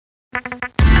Hey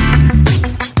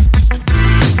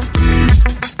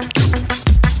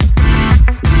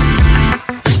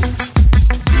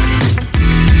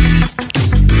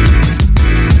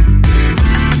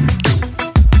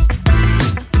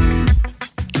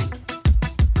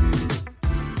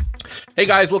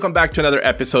guys, welcome back to another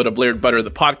episode of Layered Butter, the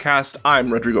podcast.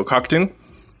 I'm Rodrigo Cockton.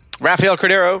 Rafael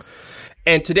Cordero.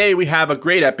 And today we have a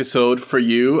great episode for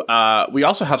you. We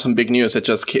also have some big news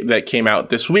that came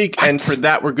out this week. What? And for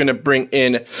that, we're going to bring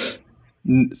in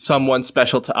someone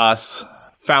special to us,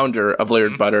 founder of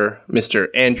Layered Butter, Mr.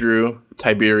 Andrew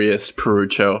Tiberius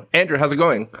Perucho. Andrew, how's it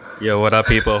going? Yo, what up,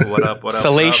 people? What up? What up?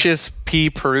 Salacious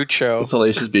P. Perucho.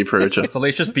 Salacious B. Perucho.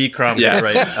 Salacious B. Crumb. Yeah,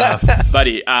 right.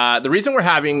 Buddy, the reason we're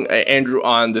having Andrew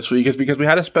on this week is because we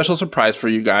had a special surprise for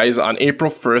you guys. On April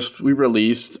 1st, we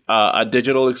released a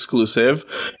digital exclusive.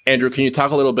 Andrew, can you talk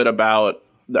a little bit about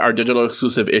our digital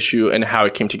exclusive issue and how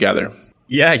it came together?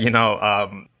 Yeah,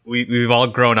 we've all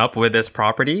grown up with this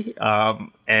property,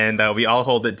 and we all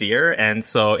hold it dear. And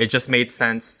so it just made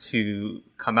sense to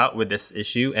come out with this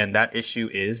issue. And that issue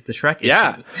is the Shrek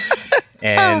issue.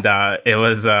 And it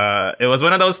was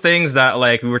one of those things that,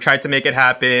 like, we were trying to make it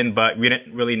happen, but we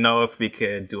didn't really know if we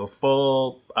could do a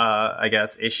full,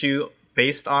 issue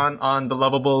based on the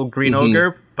lovable green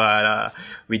ogre. But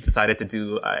we decided to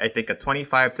do, I think, a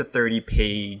 25 to 30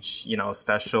 page,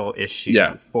 special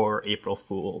issue for April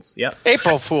Fools. Yeah,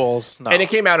 April Fools. No. And it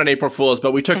came out on April Fools,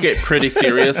 but we took it pretty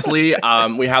seriously.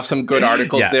 We have some good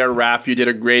articles there. Raph, you did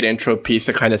a great intro piece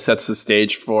that kind of sets the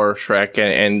stage for Shrek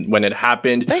and when it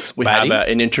happened. Thanks, we buddy. have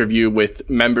an interview with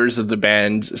members of the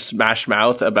band Smash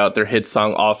Mouth about their hit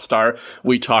song All Star.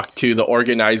 We talked to the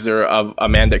organizer of a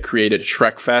man that created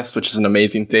Shrek Fest, which is an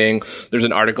amazing thing. There's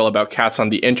an article about cats on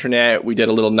the internet. We did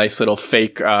a nice little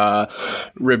fake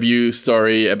review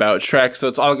story about Shrek. So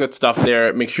it's all good stuff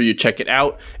there. Make sure you check it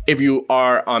out. If you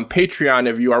are on Patreon,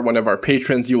 if you are one of our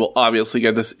patrons, you will obviously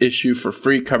get this issue for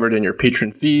free, covered in your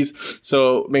patron fees.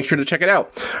 So make sure to check it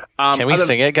out. Can we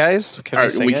sing it, guys?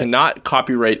 We cannot.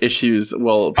 Copyright issues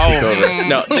will take over.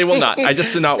 No, they will not. I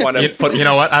just do not want to put. You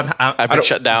know what? I've been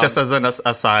shut down. Just as an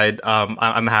aside,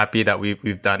 I'm happy that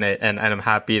we've done it, and I'm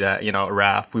happy that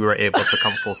Raph, we were able to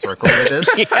come full circle with this.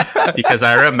 Because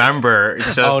I remember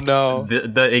just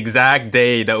the exact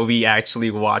day that we actually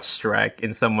watched Shrek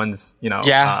in someone's, in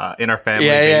our family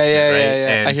basement, right?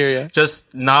 And I hear you.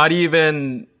 Just not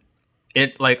even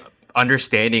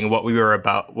understanding what we were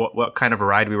about, what kind of a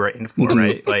ride we were in for,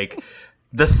 right? Like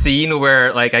the scene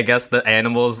where, like, I guess the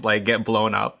animals get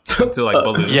blown up into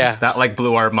balloons. That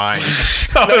blew our minds.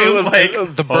 So it was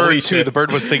like the bird too. The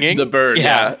bird was singing. The bird,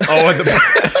 yeah. Oh, and the bird.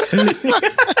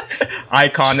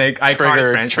 iconic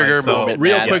franchise. Trigger moment.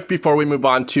 Real quick before we move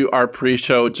on to our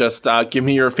pre-show, just give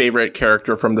me your favorite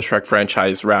character from the Shrek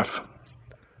franchise, Raph.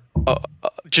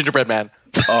 Gingerbread Man.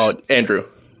 Oh, Andrew.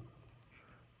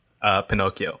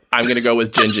 Pinocchio. I'm gonna go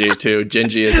with Gingy too.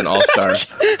 Gingy is an all-star.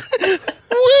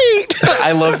 Wait,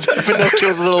 I love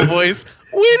Pinocchio's little voice.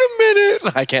 Wait a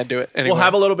minute. I can't do it anymore. We'll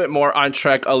have a little bit more on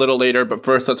Shrek a little later, but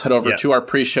first let's head over to our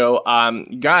pre-show.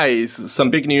 Guys, some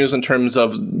big news in terms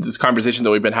of this conversation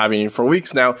that we've been having for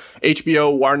weeks now.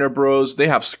 HBO, Warner Bros., they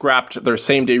have scrapped their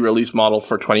same-day release model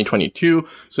for 2022.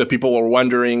 So if people were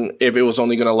wondering if it was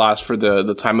only going to last for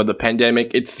the time of the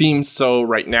pandemic, it seems so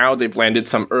right now. They've landed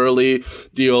some early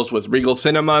deals with Regal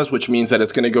Cinemas, which means that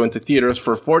it's going to go into theaters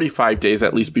for 45 days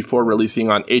at least before releasing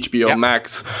on HBO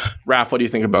Max. Raph, what do you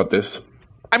think about this?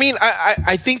 I mean,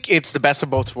 I think it's the best of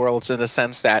both worlds in the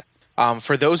sense that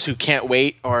for those who can't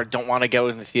wait or don't want to go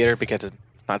in the theater because it's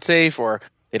not safe or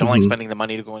they don't like spending the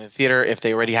money to go in the theater, if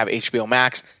they already have HBO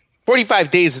Max,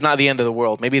 45 days is not the end of the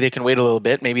world. Maybe they can wait a little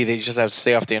bit. Maybe they just have to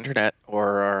stay off the internet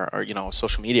or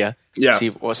social media to see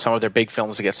what some of their big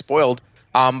films that get spoiled.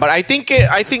 But I think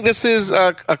this is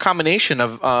a combination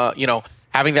of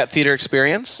having that theater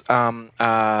experience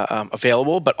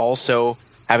available, but also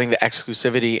having the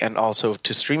exclusivity and also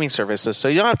to streaming services. So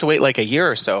you don't have to wait like a year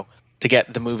or so to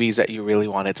get the movies that you really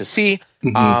wanted to see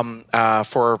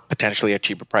for potentially a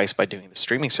cheaper price by doing the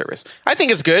streaming service. I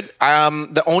think it's good.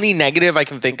 The only negative I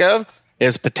can think of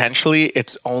is potentially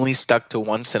it's only stuck to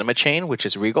one cinema chain, which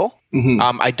is Regal.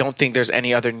 I don't think there's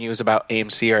any other news about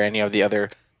AMC or any of the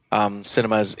other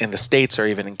cinemas in the States or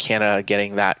even in Canada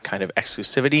getting that kind of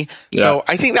exclusivity. So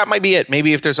I think that might be it.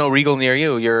 Maybe if there's no Regal near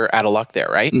you, you're out of luck there,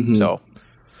 right? So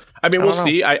I mean, we'll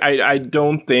see. I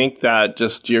don't think that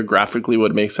just geographically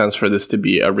would make sense for this to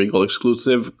be a Regal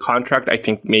exclusive contract. I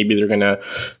think maybe they're going to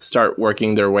start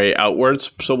working their way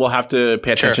outwards. So we'll have to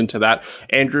pay attention to that.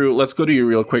 Andrew, let's go to you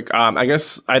real quick. I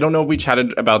guess, I don't know if we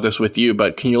chatted about this with you,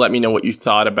 but can you let me know what you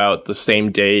thought about the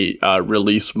same day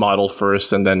release model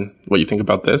first and then what you think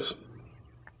about this?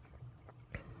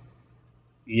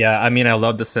 Yeah, I mean, I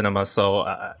love the cinema. So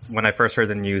when I first heard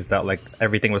the news that like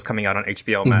everything was coming out on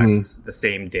HBO Max the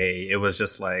same day, it was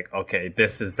just like, okay,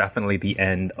 this is definitely the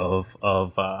end of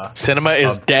cinema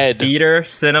is dead. Theater,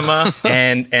 cinema,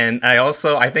 and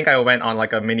I think I went on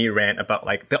like a mini rant about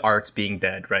like the arts being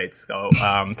dead, right? So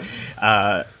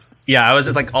yeah, I was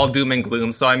just like all doom and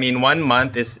gloom. So I mean, 1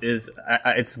 month is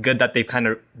it's good that they kind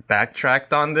of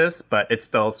backtracked on this, but it's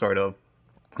still sort of.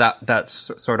 That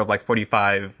sort of like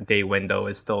 45-day window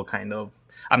is still kind of,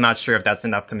 I'm not sure if that's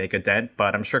enough to make a dent,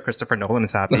 but I'm sure Christopher Nolan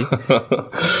is happy.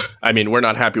 I mean, we're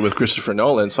not happy with Christopher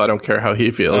Nolan, so I don't care how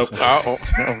he feels.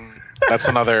 That's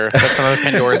another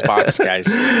Pandora's box,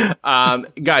 guys.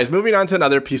 Guys, moving on to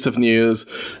another piece of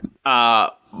news.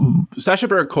 Sacha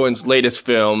Baron Cohen's latest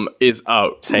film is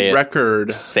out. Say it.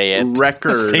 Record. Say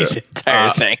the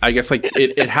entire thing. I guess like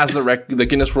it has the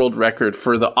Guinness World Record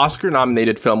for the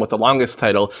Oscar-nominated film with the longest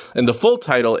title, and the full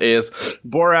title is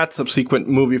Borat subsequent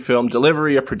movie film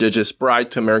Delivery: A Prodigious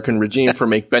Bride to American Regime for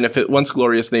Make Benefit Once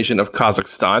Glorious Nation of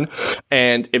Kazakhstan.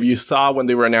 And if you saw when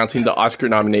they were announcing the Oscar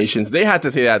nominations, they had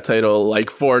to say that title like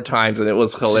 4 times, and it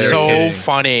was hilarious. So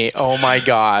funny! Oh my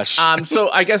gosh. So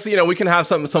I guess we can have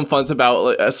some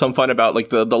fun about like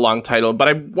the long title, but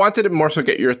I wanted to more so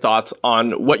get your thoughts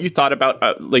on what you thought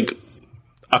about like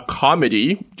a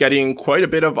comedy getting quite a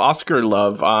bit of Oscar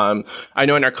love. I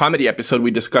know in our comedy episode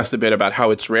we discussed a bit about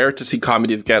how it's rare to see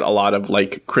comedies get a lot of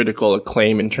like critical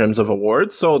acclaim in terms of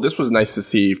awards. So this was nice to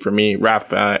see for me.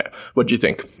 Raph, what do you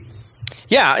think?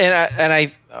 Yeah, and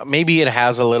I maybe it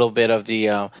has a little bit of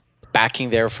the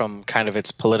backing there from kind of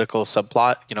its political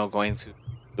subplot. Going to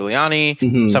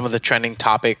Giuliani, some of the trending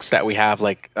topics that we have,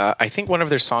 like I think one of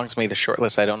their songs made the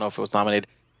shortlist. I don't know if it was nominated.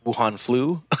 Wuhan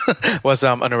Flu was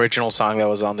an original song that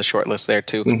was on the shortlist there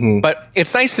too. But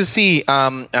it's nice to see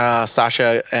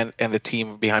Sacha and the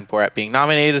team behind Borat being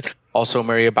nominated. Also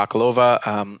Maria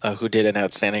Bakalova, who did an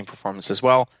outstanding performance as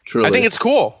well. Truly. I think it's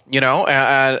cool,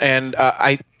 and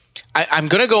I'm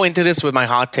going to go into this with my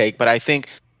hot take, but I think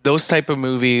those type of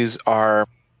movies are,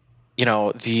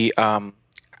 the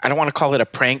I don't want to call it a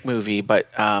prank movie,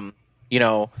 but kind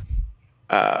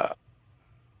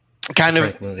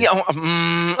of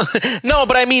no,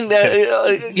 but I mean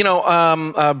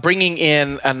bringing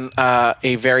in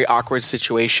a very awkward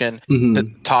situation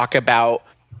to talk about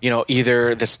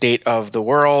either the state of the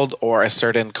world or a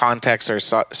certain context or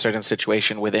certain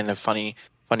situation within a funny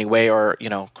way or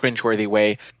cringeworthy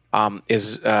way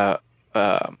is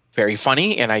very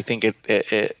funny, and I think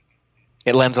it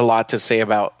lends a lot to say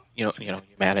about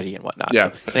humanity and whatnot.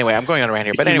 Yeah. So, anyway, I'm going on around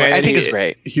here, but anyway, I think it's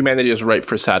great. Humanity is ripe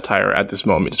for satire at this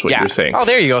moment, is what you're saying. Oh,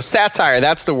 there you go, satire.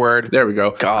 That's the word. There we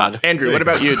go. God, Andrew, what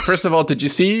about you? First of all, did you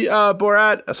see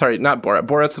Borat? Sorry, not Borat.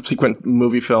 Borat's subsequent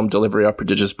movie film Delivery: A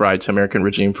Prodigious Bride to American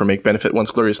Regime for Make Benefit Once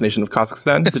Glorious Nation of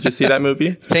Kazakhstan? Did you see that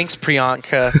movie? Thanks,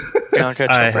 Priyanka Chopra.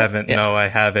 I haven't. Yeah. No, I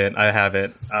haven't. I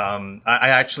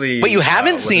actually. But you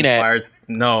haven't seen it.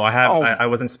 No, I have. I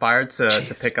was inspired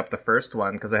to pick up the first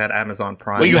one because I had Amazon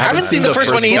Prime. Well, you haven't seen the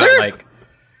first one either?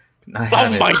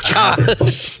 Oh my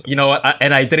gosh! You know what?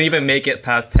 And I didn't even make it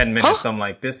past 10 minutes. I'm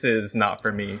like, this is not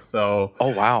for me. So. Oh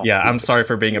wow. Yeah, I'm sorry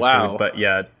for being a prude, but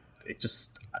yeah, it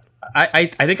just. I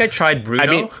think I tried Bruno. I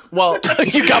mean, well,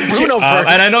 you got Bruno first,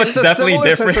 and I know it's definitely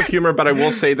different. Sense of humor, but I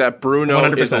will say that Bruno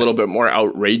 100%. Is a little bit more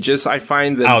outrageous. I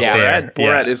find than Borat.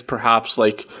 Borat is perhaps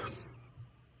like.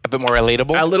 A bit more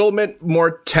relatable? A little bit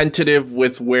more tentative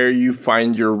with where you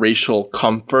find your racial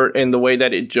comfort in the way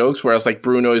that it jokes, whereas like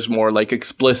Bruno is more like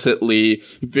explicitly,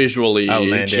 visually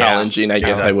challenging, I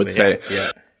guess I would say. Yeah.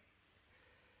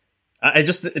 I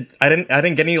didn't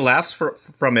get any laughs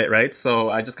from it, right?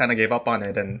 So I just kind of gave up on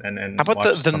it and how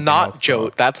about the not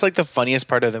joke? That's like the funniest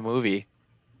part of the movie.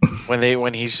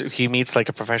 when he meets like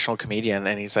a professional comedian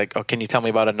and he's like, "Oh, can you tell me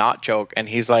about a not joke?" And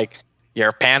he's like,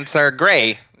 "Your pants are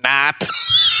gray." Not.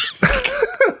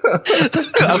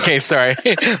 Okay, sorry.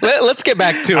 Let's get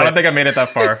back to it. I don't think I made it that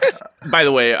far. By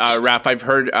the way, Raph, I've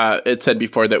heard it said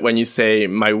before that when you say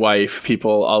 "my wife,"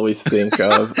 people always think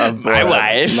of my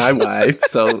wife. My wife.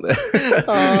 So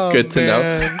good to know.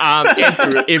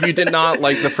 Andrew, if you did not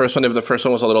like the first one, if the first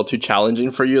one was a little too challenging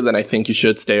for you, then I think you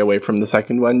should stay away from the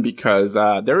second one because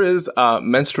there is a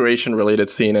menstruation-related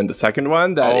scene in the second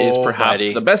one that is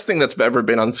perhaps the best thing that's ever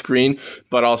been on screen,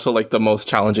 but also like the most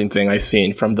challenging thing I've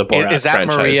seen from the Borat franchise. Is that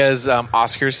Maria's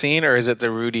Oscar scene or is it the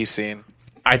Rudy scene?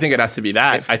 I think it has to be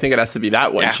that. I think it has to be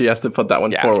that one. Yeah. She has to put that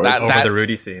one forward. Over the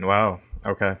Rudy scene. Wow.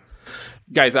 Okay.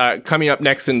 Guys, coming up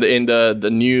next in the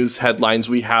news headlines,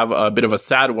 we have a bit of a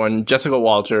sad one. Jessica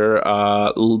Walter,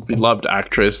 beloved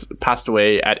actress, passed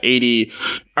away at 80.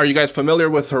 Are you guys familiar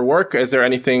with her work? Is there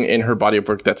anything in her body of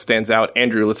work that stands out?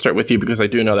 Andrew, let's start with you because I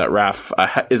do know that Raph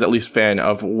is at least fan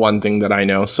of one thing that I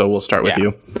know. So we'll start with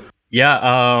you.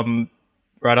 Yeah.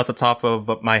 Right off the top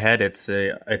of my head, it's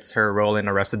her role in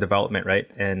Arrested Development, right?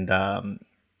 And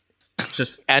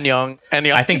just An Young.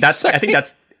 I think that's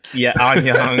yeah, An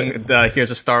Young.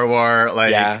 Here's a Star Wars.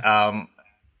 Like,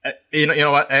 you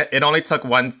know what? It only took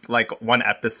one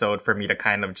episode for me to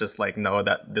kind of just like know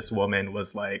that this woman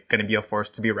was like going to be a force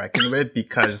to be reckoned with,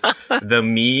 because the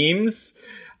memes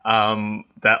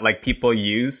that like people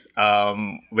use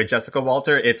with Jessica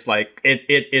Walter, it's like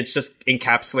it just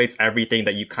encapsulates everything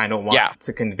that you kind of want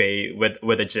to convey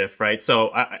with a GIF, right?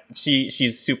 So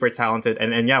she's super talented,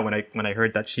 and yeah, when I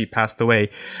heard that she passed away,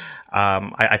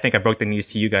 I think I broke the news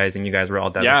to you guys, and you guys were all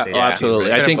devastated. Yeah, absolutely.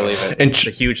 Right? I think it's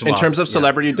a huge loss. In terms of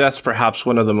celebrity deaths, perhaps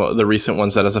one of the recent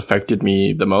ones that has affected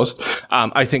me the most.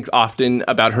 I think often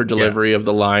about her delivery of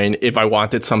the line, "If I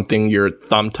wanted something your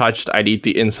thumb touched, I'd eat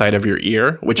the inside of your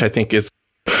ear," which I think is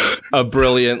a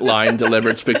brilliant line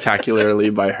delivered spectacularly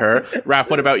by her. Raph,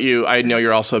 what about you? I know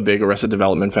you're also a big Arrested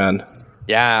Development fan.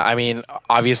 Yeah, I mean,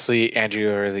 obviously,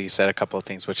 Andrew already said a couple of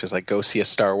things, which is like go see a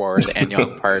Star Wars, the An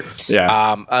Young part.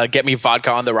 Get me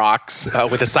vodka on the rocks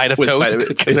with a side of toast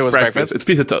because it was breakfast. It's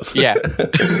piece of toast. Yeah.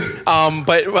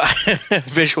 But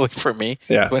visually for me,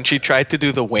 when she tried to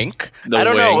do the wink, I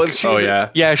don't know.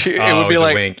 It would be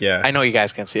like, wink, I know you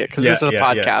guys can see it because this is a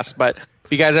podcast, but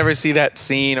if you guys ever see that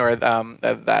scene or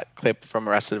that clip from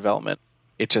Arrested Development,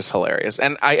 it's just hilarious.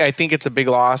 And I think it's a big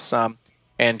loss.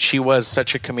 And she was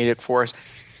such a comedic force.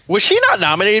 Was she not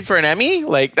nominated for an Emmy?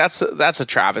 Like that's a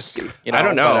travesty. You know? I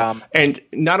don't know. But, and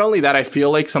not only that, I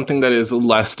feel like something that is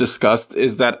less discussed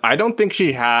is that I don't think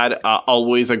she had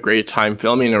always a great time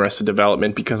filming Arrested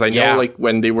Development, because I know like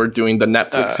when they were doing the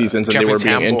Netflix seasons and Jeffrey they were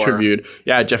being Tambor. interviewed,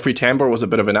 Jeffrey Tambor was a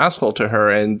bit of an asshole to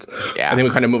her, and I think we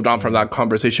kind of moved on from that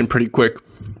conversation pretty quick.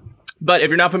 But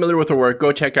if you're not familiar with her work,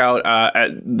 go check out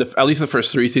at least the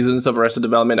first 3 seasons of Arrested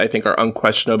Development. I think are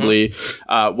unquestionably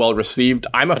well received.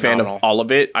 I'm a fan of all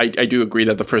of it. I do agree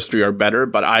that the first 3 are better,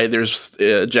 but there's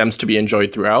gems to be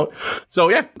enjoyed throughout. So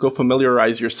yeah, go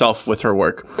familiarize yourself with her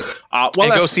work.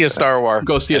 Go see a Star Wars.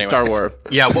 Go see a Star Wars.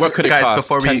 Yeah, what could it cost?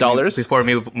 $10? Before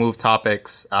we move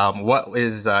topics, what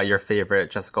is your favorite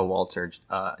Jessica Walter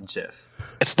GIF?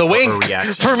 It's the wink.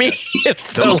 For me,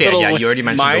 it's the little wink. You already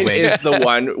mentioned Mine the wink. is the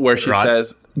one where she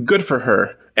says, "Good for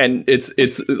her." And it's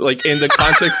like in the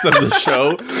context of the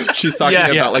show, she's talking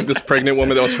about like this pregnant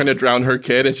woman that was trying to drown her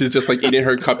kid, and she's just like eating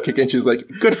her cupcake, and she's like,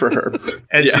 "Good for her."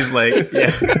 And she's like,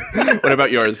 What about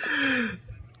yours?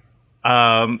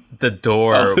 The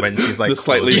door when she's like the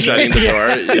slightly shutting the door.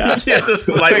 The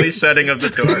slightly shutting of the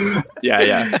door.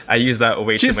 I use that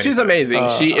way too many She's times. amazing.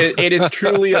 It is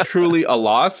truly a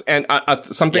loss. And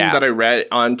something that I read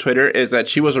on Twitter is that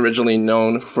she was originally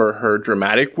known for her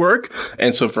dramatic work,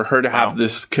 and so for her to have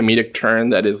this comedic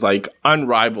turn that is like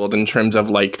unrivaled in terms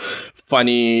of like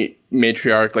funny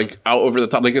matriarch, like out over the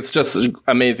top, like it's just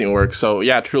amazing work. So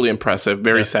yeah, truly impressive.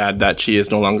 Very sad that she is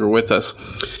no longer with us.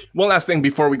 One last thing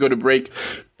before we go to break: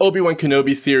 Obi-Wan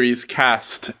Kenobi series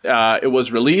cast. It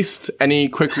was released. Any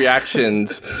quick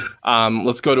reactions?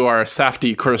 Let's go to our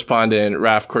Safdie correspondent,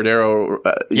 Raph Cordero.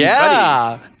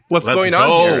 Buddy, what's going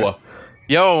on here?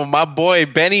 Yo, my boy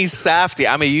Benny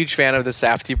Safdie. I'm a huge fan of the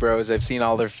Safdie bros. I've seen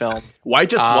all their films. Why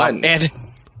just one? And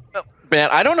man,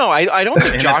 I don't know. I don't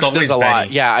think Josh does a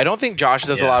lot. Yeah, I don't think Josh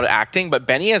does a lot of acting, but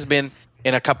Benny has been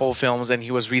in a couple of films, and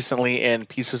he was recently in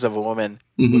Pieces of a Woman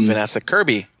with Vanessa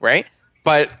Kirby, right?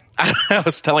 But I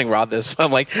was telling Rod this.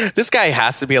 I'm like, this guy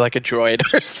has to be like a droid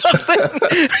or something.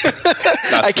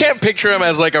 I can't picture him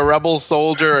as like a rebel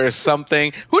soldier or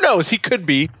something. Who knows? He could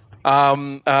be.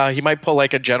 He might pull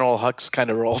like a General Hux kind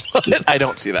of role, but I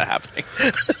don't see that happening.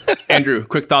 Andrew,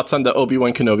 quick thoughts on the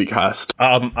Obi-Wan Kenobi cast.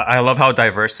 I love how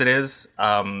diverse it is.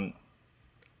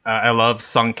 I love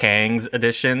Sung Kang's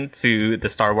addition to the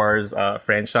Star Wars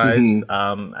franchise.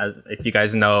 As if you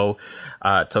guys know,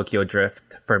 Tokyo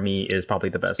Drift for me is probably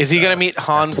the best. Is he going to meet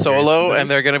Han Solo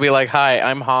and they're going to be like, "Hi,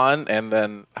 I'm Han," and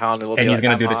then Han will be and he's like,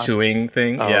 going to do Han. the chewing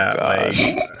thing? Oh, yeah. gosh.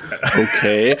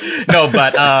 Okay. No,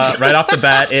 but right off the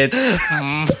bat, it's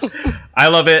I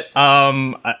love it.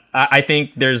 I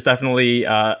think there's definitely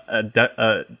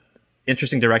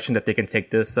interesting direction that they can take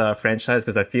this franchise,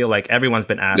 because I feel like everyone's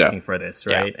been asking for this,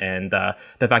 right? Yeah. And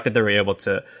the fact that they were able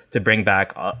to bring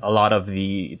back a lot of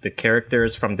the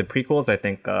characters from the prequels, I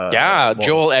think.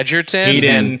 Joel Edgerton,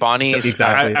 Hayden, and Bonnie.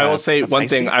 Exactly. I will say one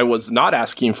thing I was not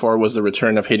asking for was the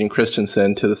return of Hayden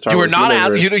Christensen to the Star Wars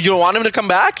universe. You don't want him to come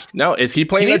back? No, is he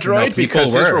playing a droid? No,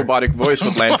 because his robotic voice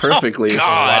would land perfectly. God.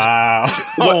 Wow.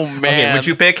 Oh man. Okay, would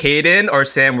you pick Hayden or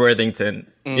Sam Worthington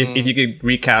if you could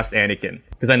recast Anakin?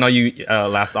 Because I know you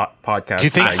last podcast. Do you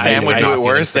think Sam would do it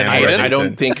worse than Hayden? I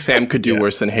don't think Sam could do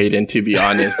worse than Hayden, to be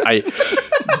honest.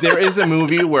 There is a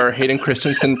movie where Hayden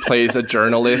Christensen plays a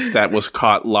journalist that was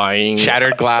caught lying.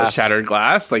 Shattered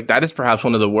Glass. Like, that is perhaps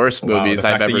one of the worst movies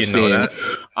I've ever seen. Okay.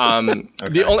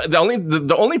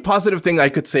 The only positive thing I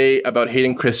could say about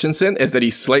Hayden Christensen is that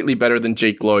he's slightly better than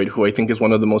Jake Lloyd, who I think is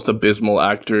one of the most abysmal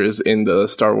actors in the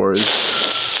Star Wars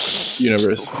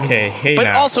universe. Okay, but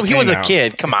also he was a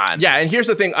kid. Come on. Yeah, and here's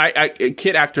the thing: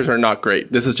 kid actors are not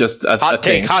great. This is just a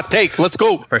thing. Hot take. Let's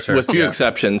go. For sure, with few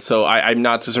exceptions. So I'm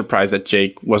not so surprised that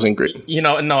Jake wasn't great.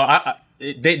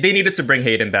 They needed to bring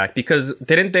Hayden back, because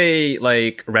didn't they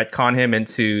like retcon him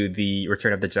into the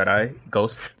Return of the Jedi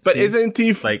Ghost? But isn't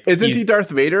he Darth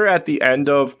Vader at the end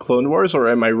of Clone Wars, or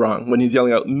am I wrong when he's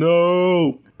yelling out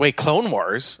 "No"? Wait, Clone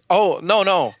Wars? Oh,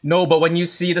 no. But when you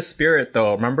see the spirit,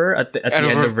 though, remember at the end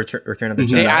of Return of the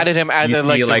Jedi, they added him at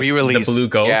the re-release, the blue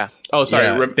ghost. Yeah. Oh, sorry.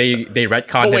 Yeah, they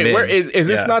retconned him. Wait, where is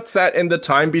this not set in the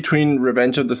time between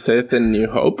Revenge of the Sith and New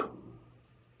Hope?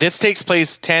 This takes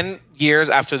place 10 years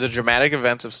after the dramatic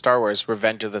events of Star Wars: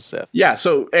 Revenge of the Sith. Yeah,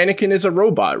 so Anakin is a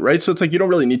robot, right? So it's like you don't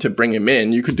really need to bring him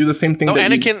in. You could do the same thing.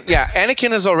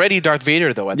 Anakin is already Darth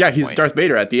Vader, though. He's Darth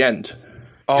Vader at the end.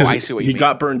 Oh, I see what you mean. He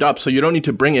got burned up, so you don't need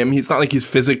to bring him. He's not like he's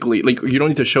physically, like, you don't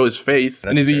need to show his face.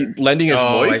 And is he lending his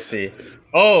voice? I see.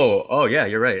 Oh, yeah,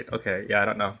 you're right. Okay, yeah, I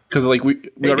don't know. Because, like, we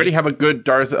already have a good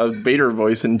Darth Vader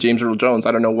voice in James Earl Jones.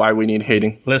 I don't know why we need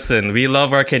Hayden. Listen, we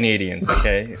love our Canadians,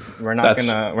 okay? We're not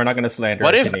gonna slander.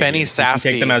 What if Benny Safdie?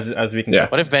 Take them as we can. Yeah.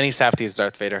 What if Benny Safdie is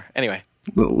Darth Vader? Anyway.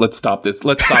 Let's stop this.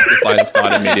 Let's stop this line of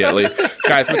thought immediately.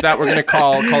 Guys, with that, we're going to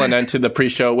call an end to the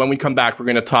pre-show. When we come back, we're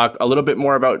going to talk a little bit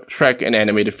more about Shrek and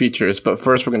animated features. But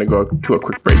first, we're going to go to a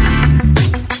quick break.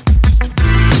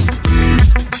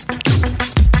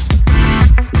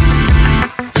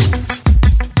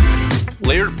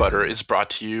 Layered Butter is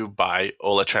brought to you by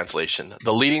Ola Translation,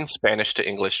 the leading Spanish to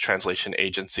English translation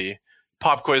agency.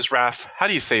 Pop quiz, Raph. How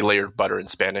do you say layered butter in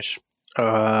Spanish?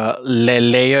 Le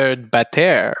layered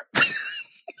butter.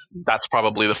 That's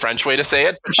probably the French way to say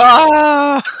it.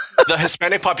 The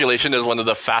Hispanic population is one of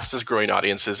the fastest growing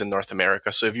audiences in North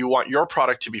America. So if you want your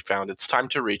product to be found, it's time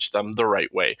to reach them the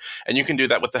right way. And you can do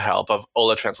that with the help of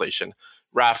Ola Translation.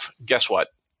 Raph, guess what?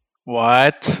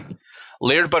 What?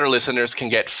 Layered Butter listeners can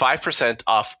get 5%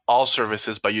 off all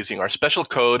services by using our special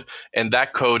code. And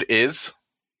that code is...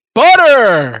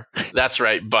 Butter! That's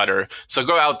right, butter. So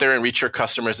go out there and reach your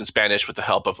customers in Spanish with the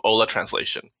help of Ola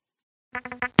Translation.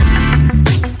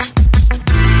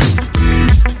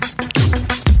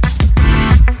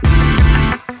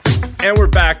 And we're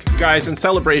back, guys, in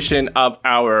celebration of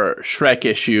our Shrek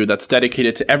issue that's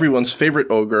dedicated to everyone's favorite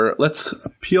ogre. Let's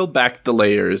peel back the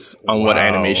layers on what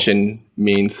animation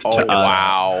means to us.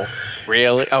 Wow.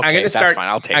 Really? Okay, that's fine.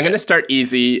 I'll take it. I'm going to start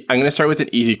easy. I'm going to start with an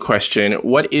easy question.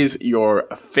 What is your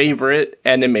favorite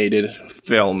animated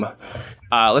film?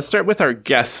 Let's start with our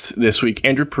guest this week,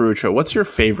 Andrew Perucho. What's your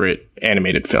favorite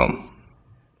animated film?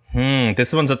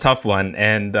 This one's a tough one.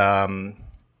 And,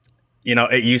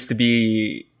 it used to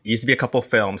be a couple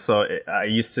films. So I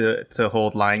used to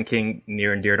hold Lion King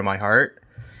near and dear to my heart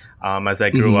as I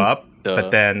grew up.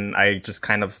 But then I just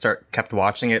kind of kept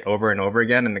watching it over and over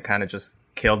again, and it kind of just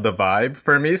killed the vibe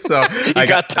for me. So I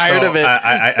got tired of it.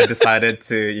 I decided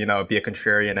to, be a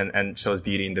contrarian and chose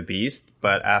Beauty and the Beast.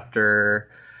 But after,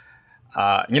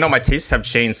 my tastes have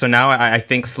changed. So now I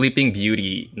think Sleeping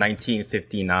Beauty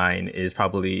 1959 is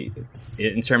probably,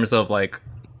 in terms of like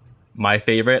my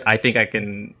favorite, I think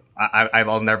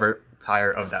I'll never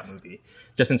tire of that movie.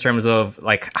 Just in terms of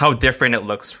like how different it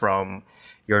looks from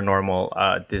your normal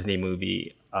Disney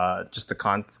movie. Just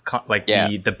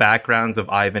the the backgrounds of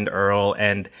Ivan Earl,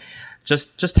 and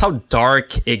just how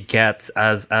dark it gets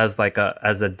as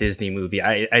a Disney movie.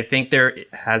 I think there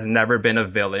has never been a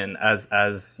villain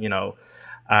as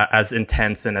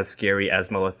intense and as scary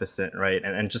as Maleficent, right?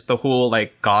 And just the whole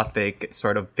like gothic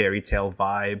sort of fairy tale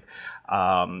vibe.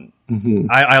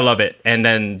 I love it. And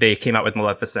then they came out with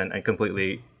Maleficent and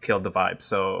completely killed the vibe.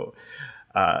 So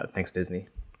thanks, Disney.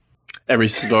 Every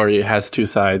story has two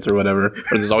sides or whatever.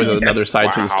 Or there's always another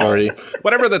side to the story.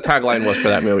 Whatever the tagline was for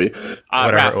that movie.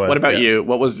 Raph, what about you?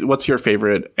 What's your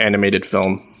favorite animated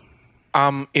film?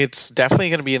 It's definitely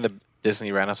going to be in the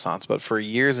Disney Renaissance, but for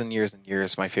years and years and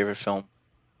years, my favorite film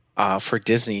for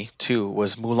Disney too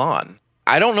was Mulan.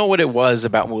 I don't know what it was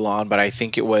about Mulan, but I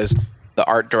think it was the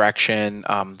art direction,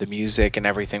 the music, and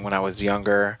everything when I was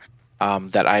younger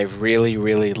that I really,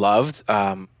 really loved.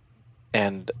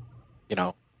 And you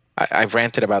know, I've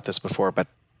ranted about this before, but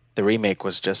the remake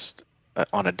was just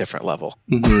on a different level.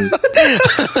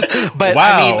 Mm-hmm. But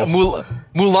wow. I mean,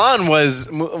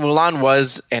 Mulan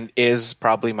was and is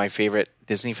probably my favorite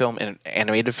Disney film and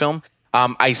animated film.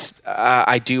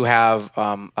 I do have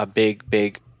a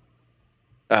big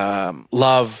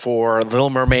love for Little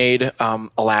Mermaid,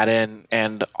 Aladdin,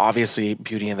 and obviously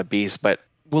Beauty and the Beast. But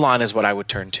Mulan is what I would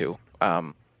turn to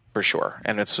for sure.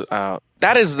 And it's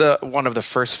that is the one of the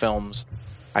first films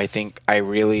I think I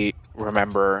really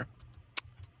remember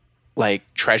like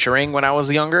treasuring when I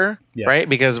was younger, right?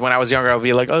 Because when I was younger, I'll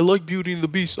be like, I like Beauty and the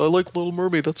Beast, I like Little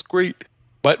Mermaid, that's great.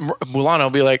 But Mulan, I'll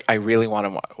be like, I really want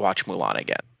to watch Mulan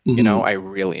again. Mm-hmm. You know, I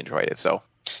really enjoyed it. So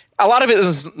a lot of it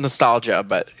is nostalgia,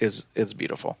 but it's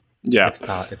beautiful. Yeah,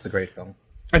 it's a great film.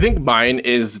 I think mine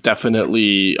is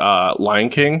definitely Lion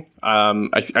King.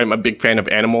 I'm a big fan of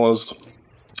animals.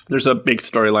 There's a big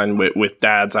storyline with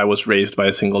dads. I was raised by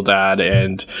a single dad,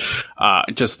 and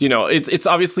just, you know, it's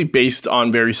obviously based on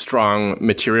very strong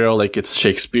material, like it's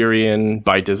Shakespearean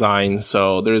by design.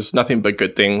 So there's nothing but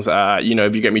good things. You know,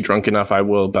 if you get me drunk enough, I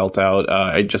will belt out.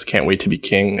 I just can't wait to be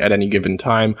king at any given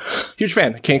time. Huge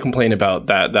fan. Can't complain about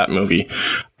that movie.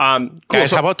 Cool.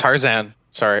 Guys, how about Tarzan?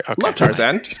 Sorry, okay. Love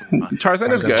Tarzan.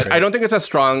 Tarzan is good. I don't think it's as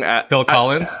strong at Phil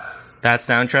Collins. That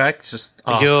soundtrack, just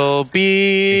you'll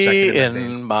be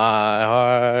in my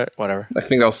heart. Whatever. I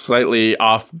think that was slightly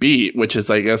offbeat, which is,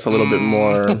 I guess, a little bit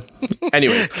more.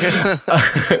 Anyway.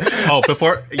 Oh,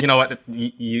 before you know what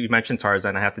you mentioned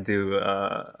Tarzan, I have to do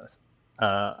an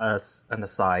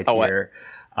aside here.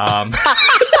 What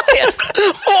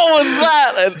was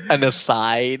that? An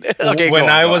aside. Okay. When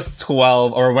I was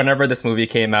 12, or whenever this movie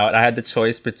came out, I had the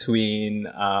choice between.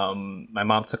 My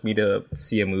mom took me to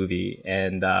see a movie,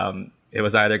 and it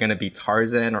was either going to be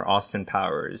Tarzan or Austin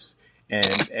Powers.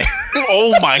 And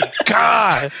oh my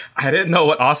god, I didn't know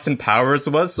what Austin Powers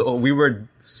was, so we were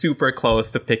super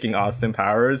close to picking Austin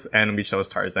Powers, and we chose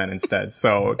Tarzan instead.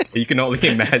 So you can only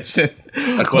imagine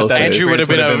what that Andrew would have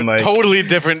been a like. Totally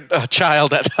different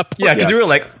child at that point. Yeah, because we were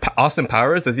like, Austin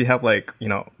Powers, does he have like, you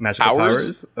know, magical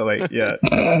powers? Like, yeah.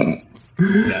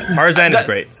 Yeah, Tarzan is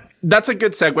great. That's a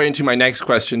good segue into my next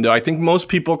question, though. I think most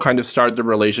people kind of start the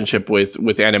relationship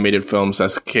with animated films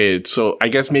as kids. So I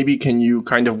guess maybe can you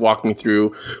kind of walk me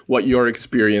through what your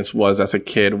experience was as a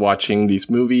kid watching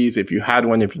these movies? If you had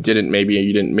one, if you didn't, maybe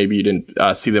you didn't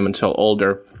see them until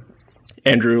older.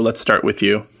 Andrew, let's start with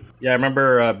you. Yeah, I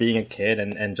remember being a kid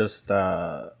and just,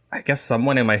 I guess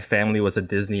someone in my family was a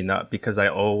Disney nut because I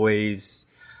always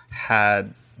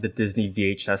had the Disney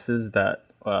VHSs that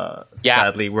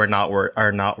sadly are not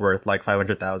worth like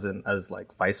 500,000 as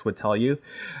like Vice would tell you.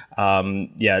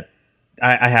 I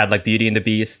had like Beauty and the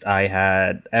Beast. I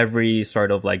had every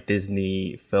sort of like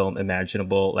Disney film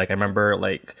imaginable. Like I remember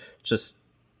like just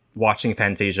watching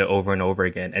Fantasia over and over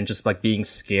again and just like being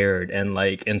scared and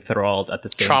like enthralled at the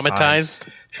same time.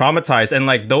 Traumatized. And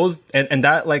like those, and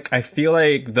that like, I feel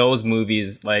like those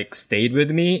movies like stayed with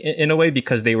me in a way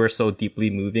because they were so deeply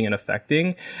moving and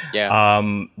affecting. Yeah.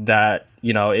 That,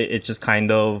 you know, it just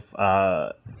kind of,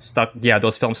 stuck. Yeah.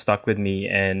 Those films stuck with me.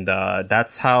 And,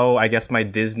 that's how I guess my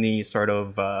Disney sort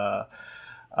of,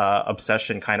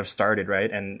 obsession kind of started.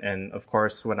 Right. And of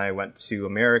course, when I went to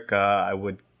America, I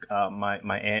would,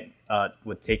 my aunt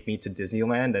would take me to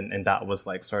Disneyland, and that was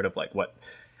like sort of like what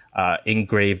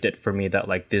engraved it for me that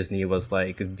like Disney was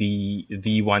like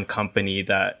the one company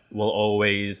that will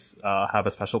always have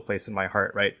a special place in my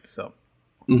heart, right? So,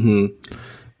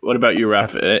 What about you,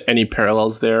 Raph? Any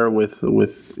parallels there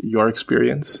with your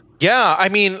experience? Yeah, I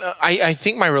mean, I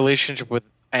think my relationship with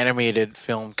animated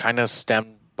film kind of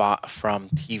stemmed from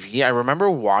TV. I remember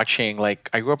watching, like,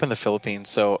 I grew up in the Philippines,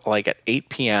 so like at 8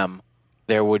 p.m.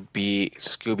 there would be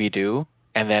Scooby-Doo,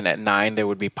 and then at 9 there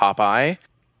would be Popeye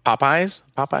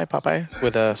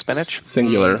with a spinach.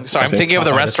 Singular. So I'm thinking of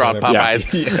the restaurant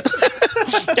Popeyes. Yeah.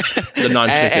 The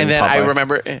non-chicken and then Popeye. I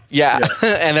remember, and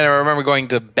then I remember going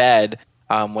to bed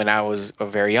when I was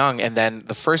very young. And then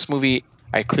the first movie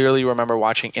I clearly remember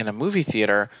watching in a movie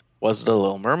theater was The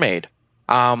Little Mermaid.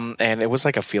 And it was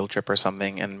like a field trip or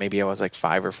something, and maybe I was like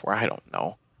 5 or 4, I don't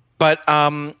know. But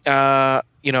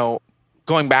you know,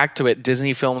 going back to it,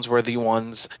 Disney films were the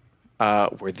ones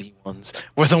that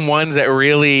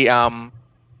really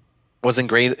was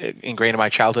ingrained in my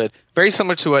childhood. Very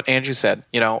similar to what Andrew said.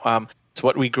 You know, it's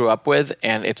what we grew up with,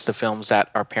 and it's the films that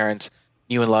our parents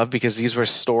knew and loved, because these were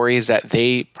stories that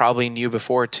they probably knew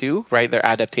before too, right? They're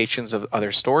adaptations of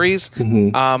other stories.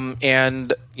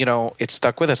 And, you know, it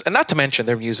stuck with us. And not to mention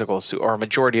they're musicals too, or a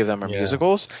majority of them are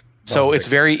musicals. So it's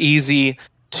very easy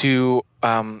to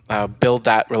build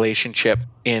that relationship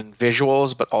in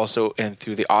visuals, but also in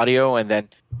through the audio. And then,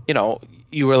 you know,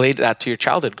 you relate that to your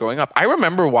childhood growing up. I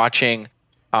remember watching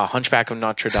Hunchback of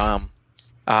Notre Dame.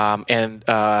 And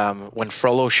when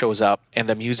Frollo shows up and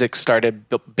the music started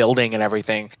building and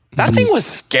everything, that thing was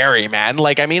scary, man.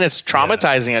 Like, I mean, it's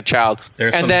traumatizing a child.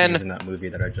 There's some scenes in that movie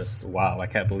that are just, wow, I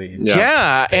can't believe.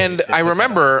 Yeah. And I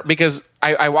remember because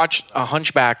I watched a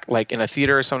Hunchback like in a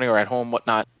theater or something, or at home,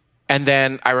 whatnot. And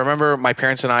then I remember my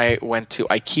parents and I went to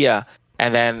IKEA,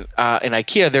 and then in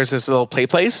IKEA, there's this little play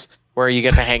place where you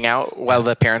get to hang out while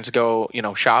the parents go, you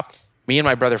know, shop. Me and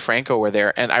my brother Franco were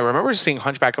there. And I remember seeing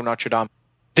Hunchback of Notre Dame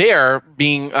there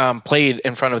being played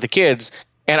in front of the kids,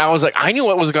 and I was like, I knew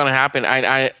what was going to happen.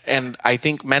 I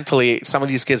think mentally some of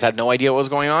these kids had no idea what was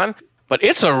going on, but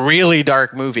it's a really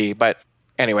dark movie. But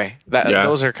anyway,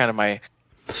 those are kind of my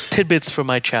tidbits from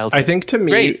my childhood. I think to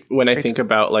me, when I think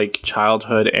about like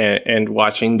childhood and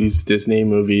watching these Disney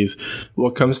movies,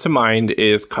 what comes to mind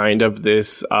is kind of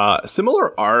this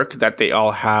similar arc that they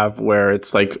all have, where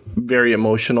it's like very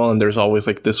emotional, and there's always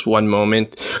like this one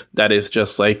moment that is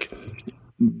just like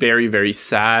very, very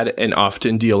sad, and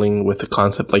often dealing with the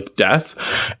concept like death.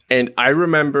 And I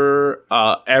remember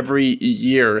every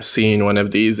year seeing one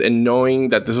of these and knowing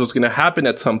that this was going to happen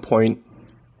at some point,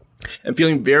 and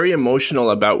feeling very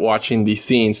emotional about watching these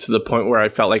scenes, to the point where I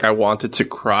felt like I wanted to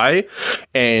cry.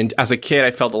 And as a kid, I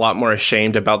felt a lot more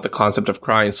ashamed about the concept of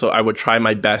crying. So I would try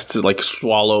my best to like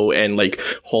swallow and like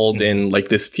hold in like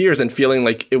this tears, and feeling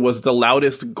like it was the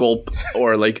loudest gulp,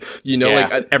 or like, you know,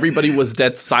 like everybody was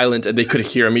dead silent and they could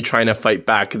hear me trying to fight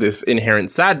back this inherent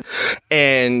sadness.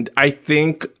 And I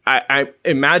think I'm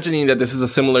imagining that this is a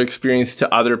similar experience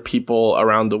to other people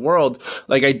around the world.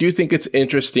 Like, I do think it's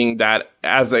interesting that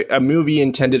as a movie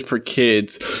intended for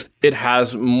kids, it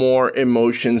has more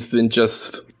emotions than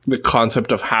just the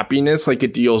concept of happiness. Like,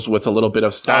 it deals with a little bit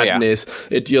of sadness.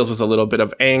 It deals with a little bit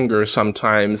of anger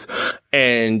sometimes.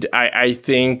 And I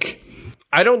think,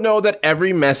 I don't know that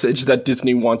every message that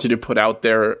Disney wanted to put out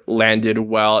there landed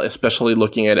well, especially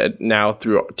looking at it now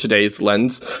through today's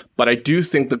lens. But I do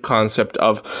think the concept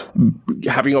of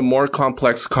having a more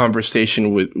complex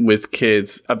conversation with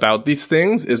kids about these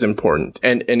things is important,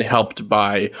 and helped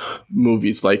by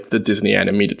movies like the Disney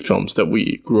animated films that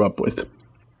we grew up with.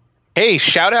 Hey,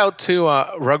 shout out to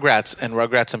Rugrats and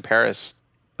Rugrats in Paris.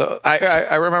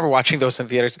 I remember watching those in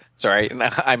theaters. Sorry,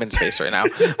 I'm in space right now.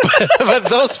 but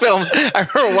those films, I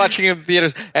remember watching in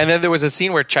theaters. And then there was a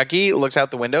scene where Chucky looks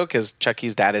out the window, because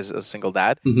Chucky's dad is a single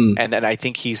dad. And then I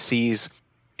think he sees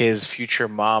his future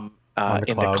mom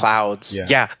in the clouds.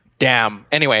 Yeah. Damn.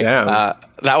 Anyway,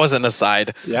 that was an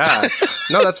aside. Yeah.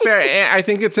 No, that's fair. And I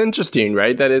think it's interesting,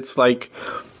 right? That it's like,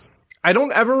 I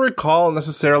don't ever recall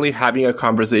necessarily having a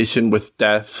conversation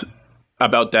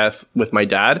about death with my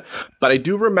dad, but I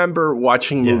do remember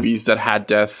watching movies that had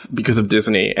death because of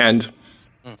Disney, and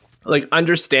like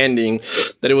understanding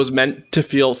that it was meant to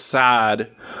feel sad,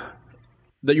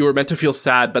 that you were meant to feel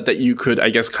sad, but that you could,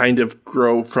 I guess, kind of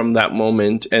grow from that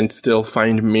moment and still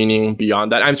find meaning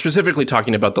beyond that. I'm specifically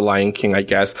talking about The Lion King, I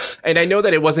guess. And I know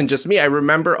that it wasn't just me. I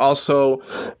remember also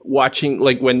watching,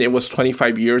 like, when it was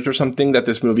 25 years or something that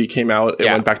this movie came out, it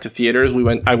went back to theaters.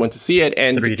 I went to see it,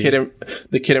 and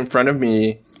the kid in front of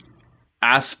me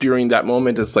asked during that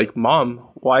moment, it's like, Mom,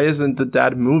 why isn't the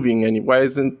dad moving? And why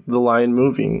isn't the lion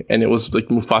moving? And it was like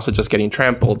Mufasa just getting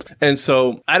trampled. And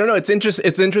so, I don't know. It's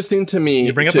interesting to me.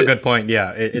 You bring up a good point.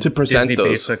 Yeah. To present Disney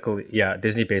those.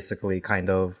 Disney basically kind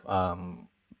of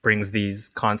brings these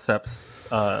concepts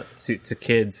to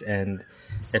kids, and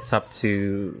it's up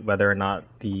to whether or not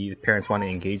the parents want to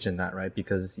engage in that, right?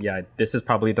 Because, this is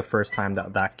probably the first time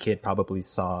that kid probably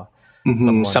saw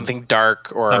something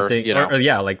dark, or something, you know,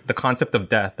 or like the concept of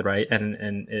death, right?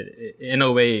 And in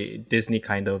a way, Disney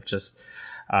kind of just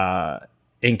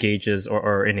engages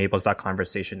or enables that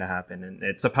conversation to happen, and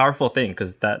it's a powerful thing,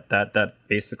 because that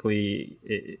basically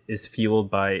is fueled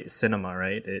by cinema,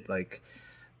 right? It like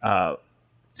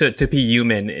to be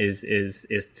human is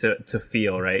to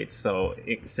feel, right? So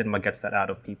cinema gets that out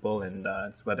of people, and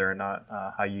it's whether or not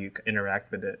how you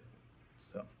interact with it.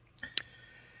 So.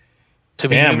 To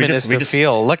be human is to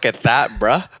feel. Look at that,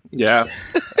 bruh. Yeah,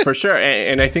 for sure.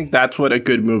 And I think that's what a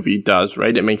good movie does,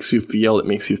 right? It makes you feel, it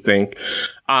makes you think.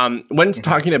 When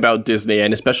talking about Disney,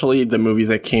 and especially the movies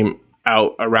that came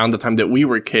out around the time that we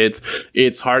were kids,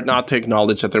 it's hard not to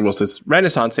acknowledge that there was this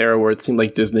Renaissance era where it seemed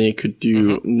like Disney could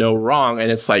do no wrong. And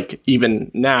it's like,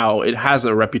 even now, it has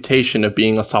a reputation of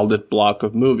being a solid block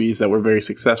of movies that were very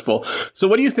successful. So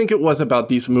what do you think it was about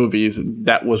these movies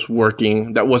that was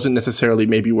working, that wasn't necessarily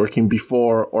maybe working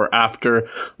before or after?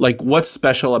 Like, what's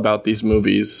special about these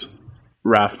movies,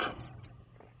 Raph?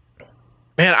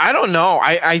 Man, I don't know.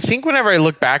 I think whenever I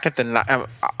look back at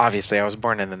obviously I was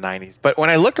born in the 90s, but when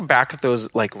I look back at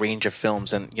those like range of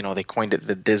films, and you know, they coined it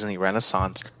the Disney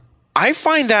Renaissance, I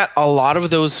find that a lot of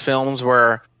those films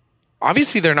were,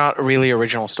 obviously they're not really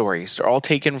original stories. They're all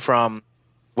taken from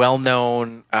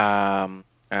well-known,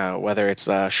 whether it's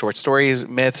short stories,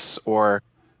 myths, or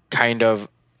kind of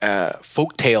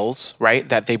folk tales, right,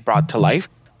 that they brought to life.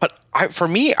 But for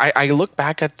me, I look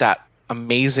back at that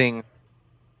amazing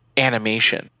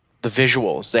animation, the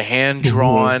visuals, the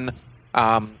hand-drawn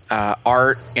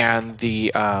art, and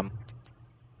the I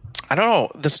don't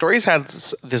know, the stories had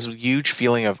this huge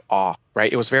feeling of awe,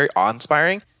 right? It was very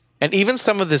awe-inspiring. And even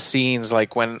some of the scenes,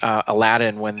 like when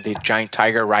Aladdin, when the giant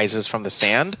tiger rises from the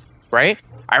sand, right?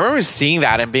 I remember seeing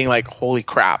that and being like, holy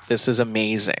crap, this is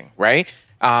amazing, right?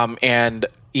 And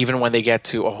even when they get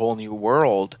to A Whole New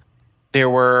World,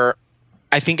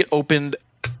 I think it opened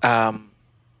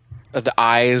the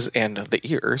eyes and the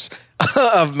ears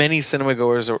of many cinema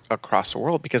goers across the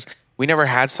world, because we never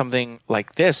had something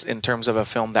like this in terms of a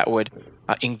film that would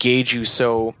engage you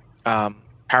so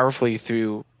powerfully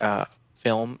through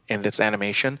film and its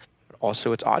animation, but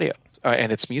also its audio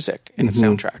and its music and its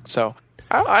soundtrack. So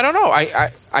I don't know.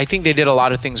 I think they did a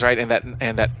lot of things right in that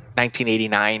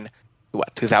 1989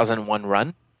 2001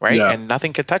 run, right? Yeah. And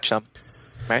nothing could touch them,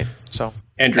 right? So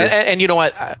Andrew, and you know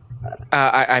what?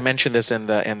 I mentioned this in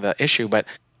the issue, but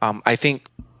I think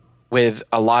with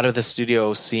a lot of the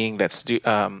studios seeing that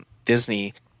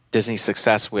Disney's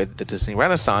success with the Disney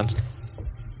Renaissance,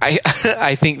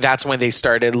 I think that's when they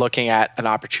started looking at an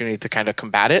opportunity to kind of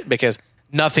combat it, because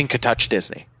nothing could touch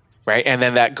Disney, right? And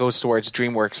then that goes towards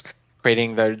DreamWorks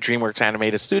creating the DreamWorks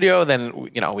animated studio. Then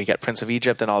we get Prince of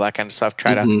Egypt and all that kind of stuff,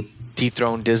 try to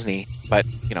dethrone Disney, but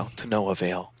to no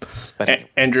avail. But anyway.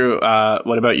 Andrew,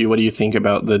 what about you? What do you think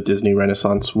about the Disney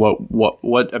Renaissance?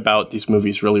 What about these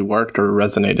movies really worked or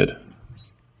resonated?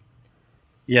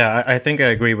 Yeah, I think I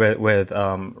agree with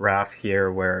Raph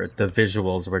here, where the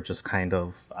visuals were just kind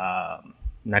of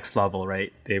next level,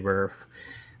 right? They were,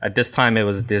 at this time, it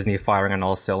was Disney firing on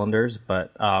all cylinders.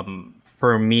 But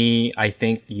for me, I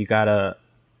think you gotta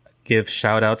give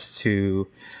shout outs to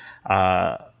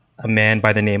a man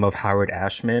by the name of Howard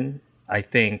Ashman. I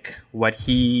think what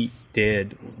he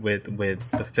did with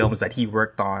the films that he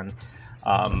worked on,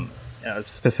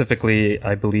 specifically,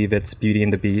 I believe it's Beauty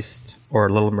and the Beast or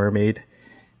Little Mermaid,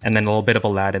 and then a little bit of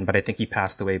Aladdin, but I think he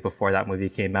passed away before that movie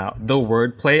came out. The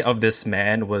wordplay of this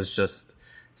man was just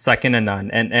second to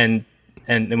none. And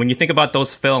when you think about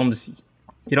those films,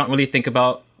 you don't really think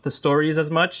about the stories as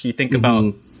much. You think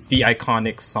about the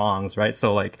iconic songs, right?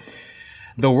 So like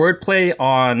the wordplay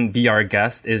on Be Our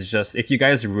Guest is just, if you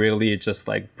guys really just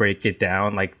like break it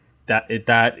down, like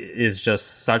that is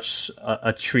just such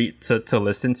a treat to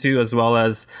listen to, as well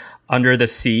as Under the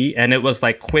Sea. And it was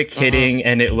like quick hitting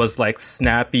and it was like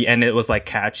snappy and it was like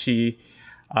catchy.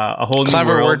 A whole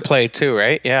clever new world. Wordplay too,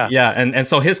 right? Yeah. Yeah. And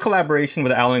so his collaboration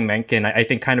with Alan Menken, I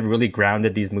think kind of really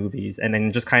grounded these movies and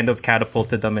then just kind of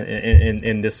catapulted them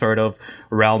in this sort of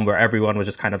realm where everyone was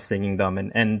just kind of singing them.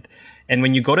 And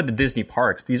when you go to the Disney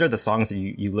parks, these are the songs that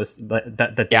you listen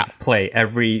that they play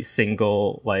every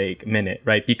single like minute,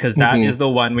 right? Because that is the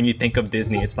one, when you think of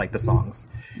Disney, it's like the songs.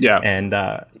 Yeah. And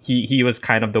he was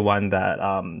kind of the one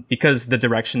that because the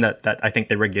direction that I think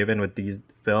they were given with these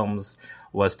films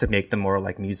was to make them more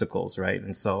like musicals, right?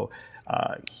 And so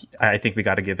I think we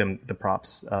got to give him the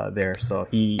props there. So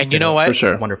he did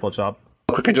a wonderful job.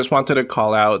 Quick, I just wanted to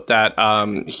call out that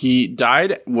he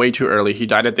died way too early. He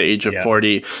died at the age of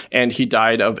 40, and he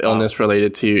died of illness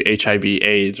related to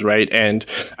HIV/AIDS, right? And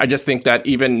I just think that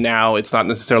even now, it's not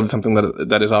necessarily something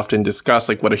that is often discussed,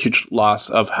 like what a huge loss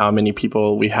of how many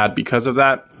people we had because of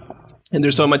that. And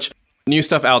there's so much new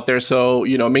stuff out there, so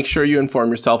make sure you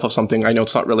inform yourself of something. I know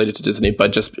it's not related to Disney,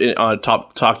 but just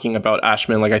talking about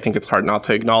Ashman, like I think it's hard not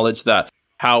to acknowledge that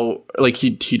how like he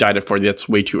died at 40. That's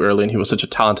way too early, and he was such a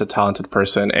talented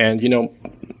person. And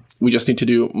we just need to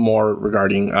do more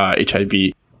regarding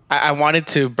HIV. I wanted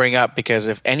to bring up, because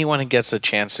if anyone gets a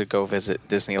chance to go visit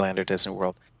Disneyland or Disney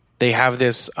World, they have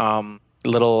this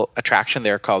little attraction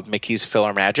there called Mickey's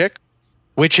Filler Magic,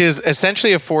 which is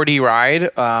essentially a 4D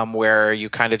ride where you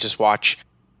kind of just watch,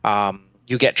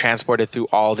 you get transported through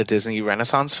all the Disney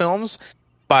Renaissance films.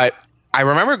 But I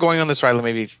remember going on this ride like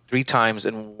maybe 3 times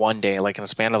in one day, like in a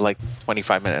span of like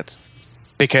 25 minutes,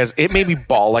 because it made me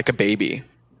bawl like a baby.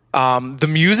 The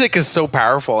music is so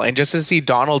powerful, and just to see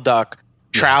Donald Duck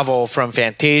travel from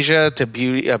Fantasia to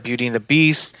Beauty and the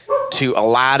Beast to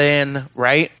Aladdin,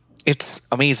 right? It's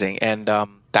amazing, and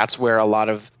that's where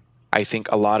I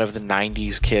think a lot of the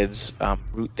 90s kids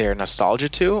root their nostalgia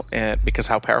to, because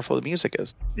how powerful the music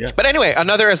is. Yeah. But anyway,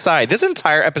 another aside. This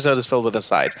entire episode is filled with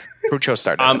asides. Frucho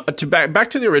started. Back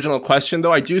to the original question,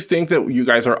 though, I do think that you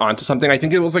guys are onto something. I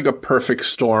think it was like a perfect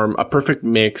storm, a perfect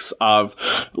mix of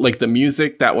like the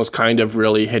music that was kind of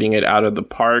really hitting it out of the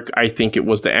park. I think it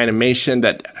was the animation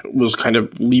that was kind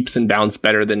of leaps and bounds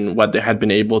better than what they had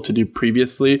been able to do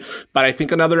previously. But I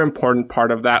think another important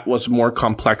part of that was more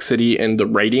complexity in the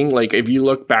writing. Like if you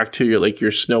look back to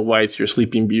your Snow Whites, your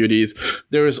Sleeping Beauties,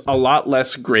 there's a lot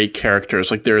less gray characters.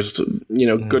 Like there's,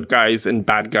 good guys and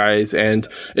bad guys, and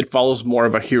it follows more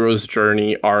of a hero's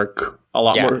journey arc, a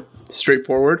lot more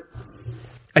straightforward.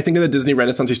 I think in the Disney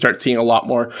Renaissance, you start seeing a lot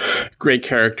more great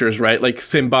characters, right? Like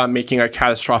Simba making a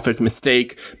catastrophic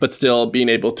mistake, but still being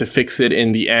able to fix it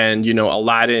in the end.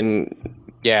 Aladdin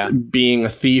being a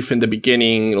thief in the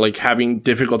beginning, like having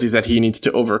difficulties that he needs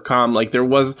to overcome. Like there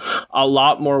was a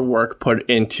lot more work put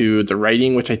into the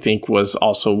writing, which I think was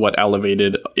also what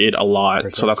elevated it a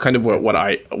lot. So that's kind of what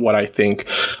I think.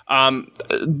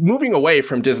 Moving away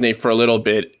from Disney for a little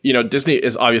bit, Disney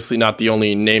is obviously not the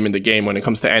only name in the game when it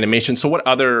comes to animation. So what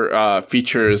other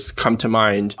features come to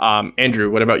mind? Andrew,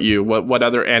 what about you? What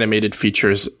other animated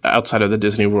features outside of the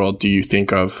Disney world do you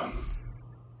think of?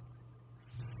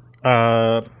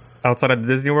 Outside of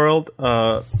Disney World,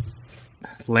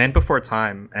 Land Before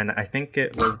Time, and I think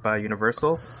it was by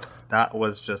Universal. That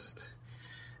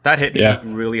hit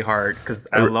me really hard because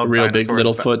I love real big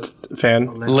Littlefoot fan.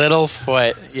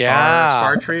 Littlefoot,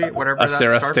 Star Tree, whatever. A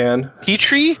Sarah Stan.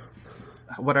 Petrie,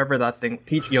 whatever that thing.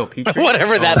 Petrie.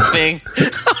 Whatever that thing.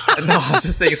 No, I was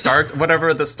just saying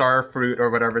whatever the star fruit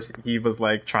or whatever he was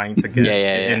like trying to get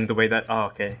in the way that. Oh,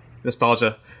 okay.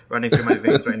 Nostalgia running through my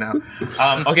veins right now.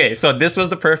 Okay, so this was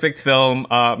the perfect film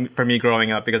for me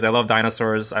growing up because I love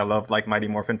dinosaurs. I love like Mighty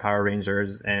Morphin Power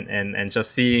Rangers and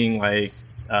just seeing like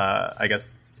I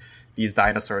guess these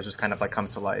dinosaurs just kind of like come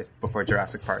to life before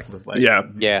Jurassic Park was like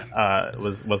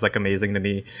was like amazing to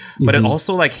me. But it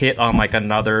also like hit on like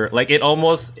another like it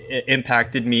almost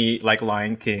impacted me like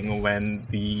Lion King when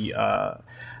the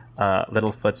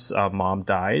Littlefoot's mom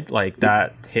died. Like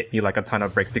that hit me like a ton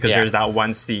of bricks because there's that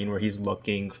one scene where he's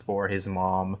looking for his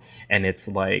mom and it's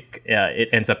like it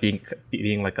ends up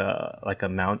being like a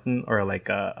mountain or like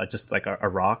just like a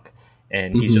rock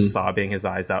and he's just sobbing his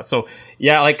eyes out. So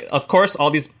yeah, like of course all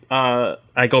these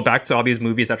I go back to all these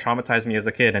movies that traumatized me as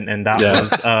a kid and that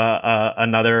was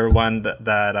another one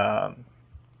that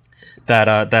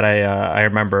I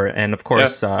remember. And of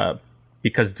course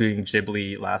because doing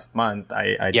Ghibli last month,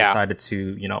 I decided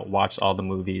to, watch all the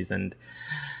movies and,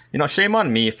 shame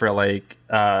on me for like,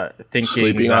 thinking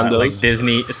sleeping on those. Like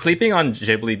Disney, sleeping on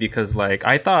Ghibli because like,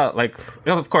 I thought like,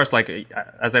 of course, like,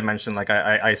 as I mentioned, like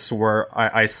I swore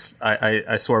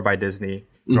by Disney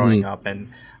growing up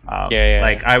and,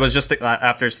 like I was just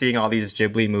after seeing all these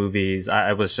Ghibli movies,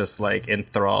 I was just like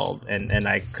enthralled, and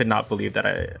I could not believe that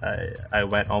I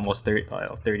went almost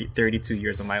 32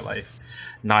 years of my life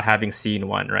not having seen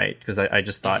one, right? Because I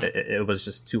just thought it was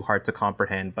just too hard to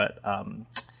comprehend. But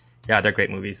they're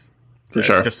great movies. For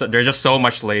sure. There's just so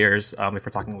much layers, if we're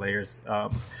talking layers.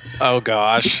 Oh,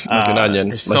 gosh. Like an onion.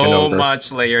 There's so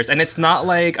much layers. And it's not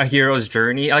like a hero's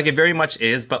journey. Like, it very much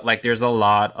is, but, like, there's a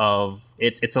lot of...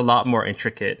 It's a lot more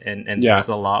intricate, and there's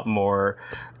a lot more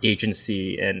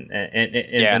agency,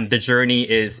 and the journey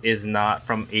is not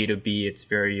from A to B. It's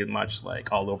very much,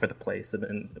 like, all over the place,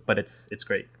 but it's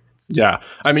great. Yeah.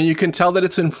 I mean, you can tell that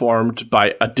it's informed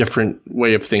by a different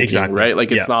way of thinking, right?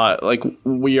 Like, it's not like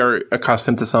we are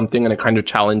accustomed to something and it kind of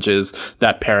challenges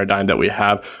that paradigm that we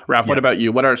have. Raph, what about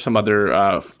you? What are some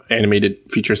other animated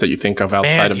features that you think of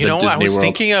outside of the Disney World? I was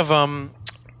thinking of...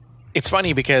 It's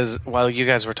funny because while you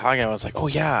guys were talking, I was like, oh,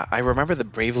 yeah, I remember the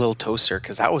Brave Little Toaster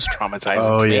because that was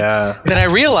traumatizing to me. Yeah. Then I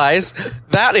realized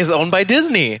that is owned by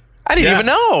Disney. I didn't even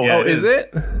know. Yeah, is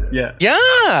it? Yeah.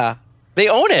 Yeah. They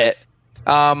own it.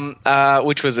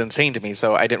 Which was insane to me,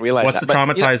 so I didn't realize. What's the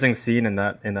traumatizing scene in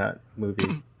that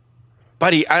movie?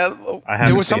 Buddy,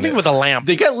 there was something with a lamp.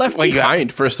 They get left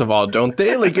behind, first of all, don't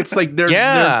they? Like, it's like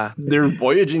they're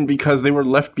voyaging because they were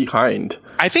left behind.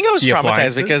 I think I was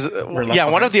traumatized because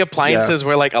one of the appliances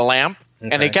were like a lamp,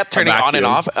 and they kept turning on and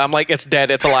off. I'm like, it's dead,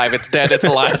 it's alive, it's dead, it's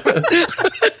alive.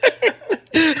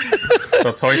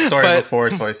 So Toy Story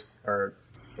before Toy Story.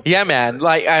 Yeah, man.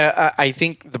 Like I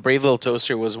think the Brave Little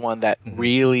Toaster was one that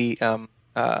really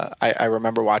I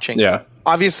remember watching. Yeah.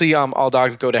 Obviously, All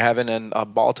Dogs Go to Heaven and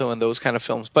Balto and those kind of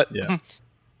films. But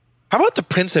how about the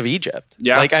Prince of Egypt?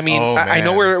 Yeah. Like, I mean, I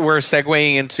know we're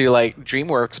segueing into like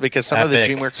DreamWorks because some of the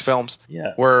DreamWorks films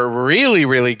were really,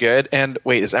 really good. And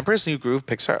wait, is Emperor's New Groove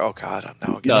Pixar? Oh God, I'm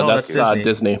now No, that's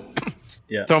Disney.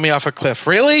 Yeah. Throw me off a cliff.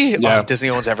 Really? Yeah. Oh, Disney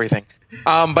owns everything.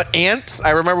 But Ants,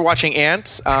 I remember watching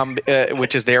Ants,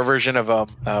 which is their version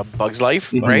of Bug's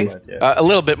Life, right? Yeah. A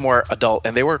little bit more adult,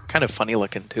 and they were kind of funny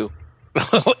looking too.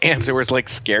 Ants were like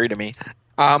scary to me.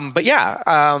 But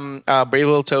yeah, Brave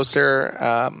Little Toaster,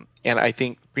 and I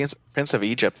think Prince of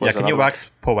Egypt was can you wax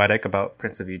poetic about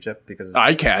Prince of Egypt? Because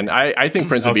I can. I think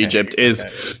Prince of Egypt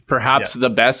is perhaps the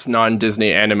best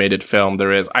non-Disney animated film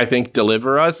there is. I think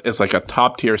Deliver Us is like a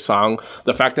top tier song.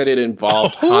 The fact that it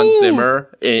involved Hans Zimmer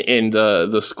in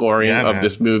the scoring of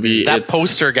this movie. That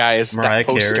poster, guys. Mariah that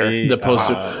poster. Carey, The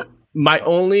poster. My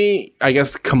only, I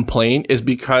guess, complaint is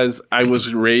because I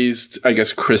was raised, I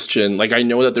guess, Christian. Like, I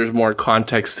know that there's more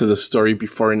context to the story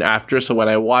before and after. So when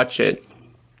I watch it,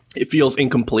 it feels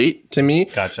incomplete to me.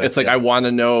 Gotcha. It's like, I want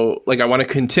to know, like, I want to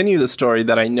continue the story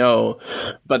that I know,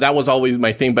 but that was always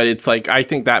my thing. But it's like, I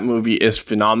think that movie is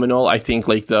phenomenal. I think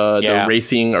like the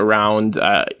racing around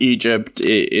Egypt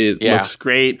looks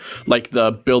great. Like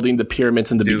the building the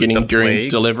pyramids in the beginning during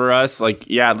plagues. Deliver Us. Like,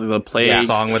 the plagues. The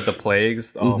song with the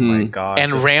plagues. Oh my God.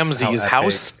 And Ramses. How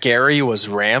scary was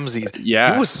Ramses?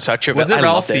 Yeah. He was such a... Was it I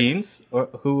Ralph loved it. Fiennes?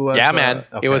 Who was, Yeah, man.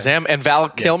 It was him. And Val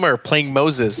Kilmer playing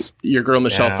Moses. Your girl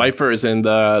Michelle Pfeiffer is in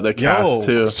the cast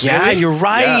too. Yeah, Really? you're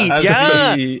right.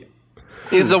 Yeah.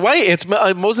 It's the wife. It's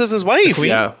Moses' wife.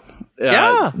 Yeah.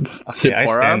 Okay, I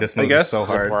stand this movie so hard.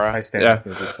 Zipporah. I stand this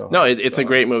movie so hard. No, it's a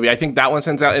great movie. I think that one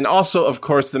stands out. And also, of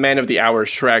course, the man of the hour,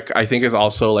 Shrek, I think is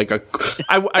also like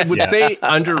I would say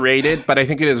underrated, but I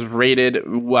think it is rated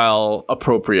well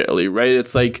appropriately, right?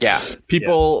 It's like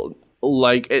people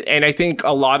like, and I think a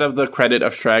lot of the credit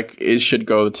of Shrek should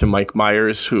go to Mike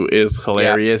Myers, who is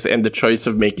hilarious, and the choice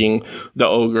of making the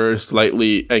ogre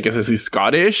slightly, I guess, is he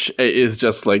Scottish, is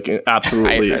just like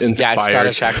absolutely inspired. Yeah,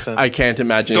 Scottish accent. I can't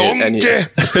imagine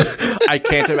I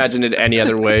can't imagine it any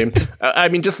other way. I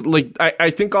mean, just like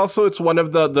I think also it's one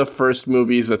of the first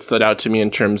movies that stood out to me in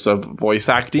terms of voice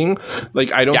acting.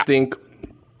 Like, I don't think.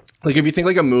 Like, if you think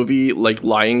like a movie like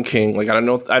Lion King, like I don't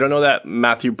know that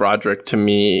Matthew Broderick to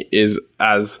me is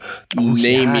as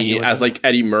namey as like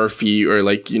Eddie Murphy or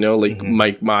like, like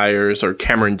Mike Myers or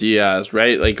Cameron Diaz,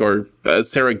 right? Like, or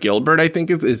Sarah Gilbert, I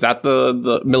think is that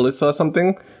the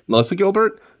Melissa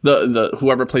Gilbert? The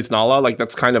whoever plays Nala, like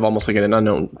that's kind of almost like an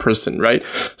unknown person, right?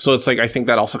 So it's like, I think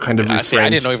that also kind of I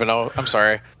didn't even know. I'm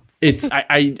sorry. It's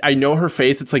I know her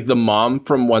face. It's like the mom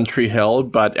from One Tree Hill,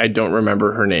 but I don't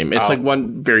remember her name. It's like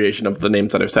one variation of the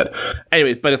names that I've said.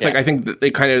 Anyways, but it's like, I think that they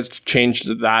kind of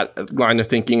changed that line of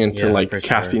thinking into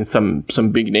casting some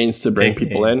big names to bring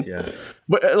people in. Yeah.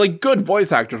 But like good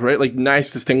voice actors, right? Like nice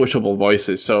distinguishable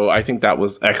voices. So I think that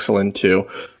was excellent too.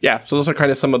 Yeah. So those are kind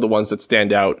of some of the ones that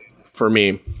stand out for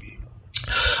me.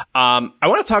 I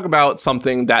want to talk about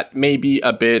something that may be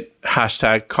a bit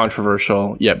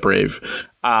 #controversial yet brave.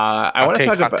 I want to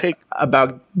talk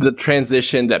about the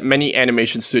transition that many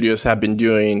animation studios have been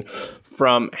doing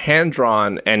from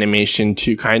hand-drawn animation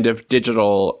to kind of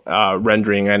digital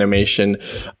rendering animation.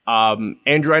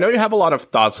 Andrew, I know you have a lot of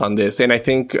thoughts on this, and I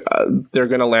think they're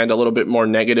going to land a little bit more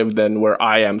negative than where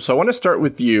I am. So I want to start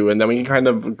with you, and then we can kind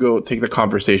of go take the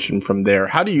conversation from there.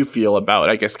 How do you feel about,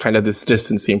 I guess, kind of this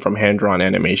distancing from hand-drawn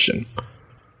animation?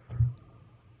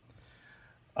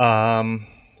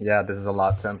 Yeah, this is a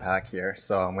lot to unpack here,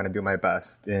 so I'm going to do my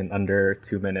best in under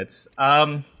 2 minutes.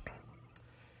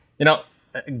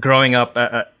 Growing up,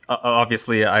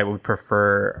 obviously, I would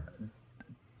prefer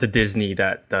the Disney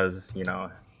that does,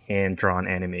 hand-drawn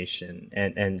animation.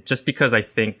 And just because I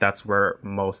think that's where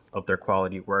most of their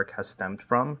quality work has stemmed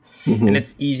from. Mm-hmm. And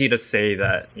it's easy to say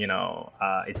that,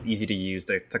 it's easy to use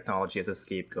the technology as a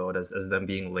scapegoat, as them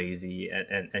being lazy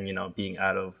and being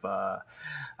out of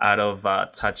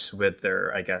touch with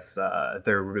their, I guess,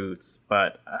 their roots.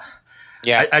 But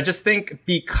I just think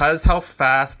because how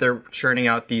fast they're churning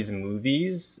out these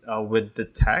movies with the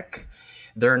tech,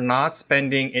 they're not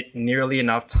spending nearly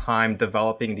enough time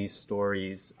developing these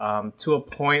stories to a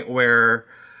point where,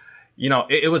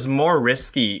 it was more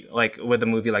risky, like with a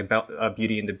movie like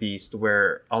Beauty and the Beast,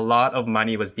 where a lot of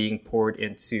money was being poured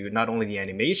into not only the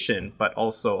animation, but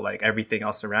also like everything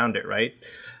else around it, right?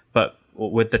 But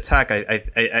with the tech,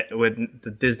 I with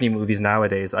the Disney movies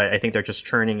nowadays, I think they're just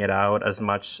churning it out as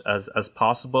much as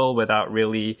possible without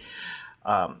really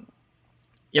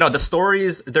the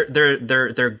stories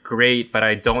they're great, but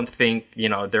I don't think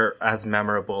they're as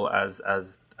memorable as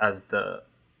the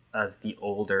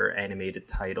older animated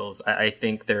titles. I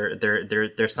think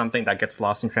there's something that gets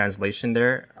lost in translation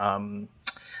there.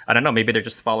 I don't know, maybe they're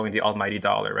just following the almighty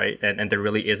dollar, right? And there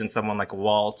really isn't someone like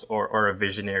Walt or a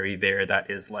visionary there that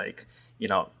is like,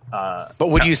 But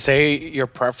would you say your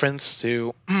preference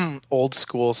to old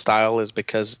school style is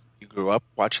because you grew up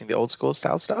watching the old school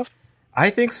style stuff? I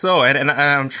think so, and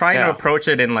I'm trying to approach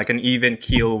it in like an even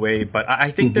keel way, but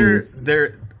I think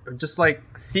they're just like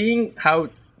seeing how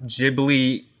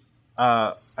Ghibli,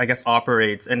 I guess,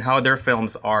 operates and how their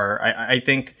films are. I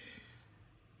think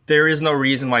there is no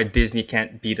reason why Disney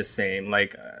can't be the same.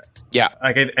 Like,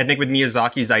 I think with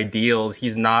Miyazaki's ideals,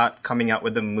 he's not coming out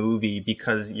with a movie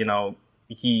because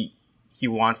he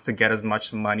wants to get as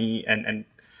much money and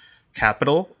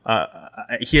capital.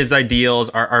 His ideals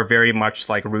are very much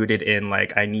like rooted in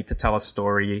like, I need to tell a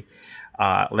story.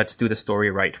 Let's do the story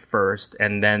right first,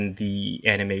 and then the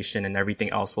animation and everything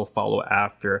else will follow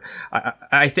after.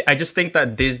 I just think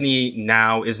that Disney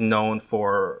now is known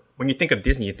for, when you think of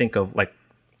Disney, you think of like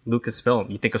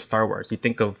Lucasfilm, you think of Star Wars, you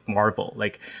think of Marvel.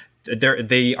 Like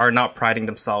they are not priding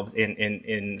themselves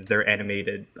in their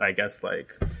animated, I guess,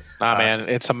 like. Man,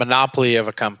 it's a monopoly of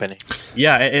a company.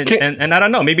 Yeah, and I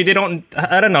don't know. Maybe they don't.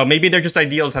 I don't know. Maybe their just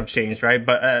ideals have changed, right?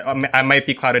 But I might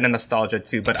be clouded in nostalgia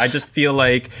too. But I just feel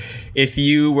like if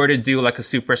you were to do like a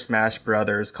Super Smash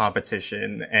Brothers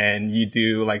competition and you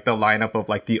do like the lineup of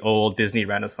like the old Disney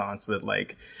Renaissance with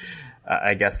like,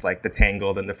 I guess like the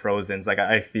Tangled and the Frozens, like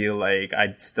I feel like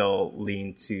I'd still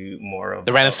lean to more of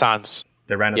the Renaissance.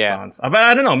 The Renaissance. Yeah. But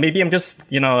I don't know. Maybe I'm just,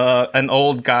 an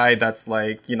old guy that's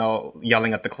like,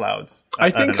 yelling at the clouds. I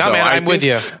think so. Man, I'm with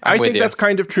you. I think that's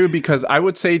kind of true, because I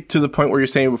would say, to the point where you're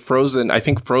saying with Frozen, I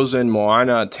think Frozen,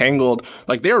 Moana, Tangled,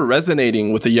 like they are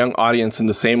resonating with the young audience in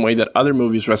the same way that other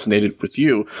movies resonated with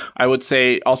you. I would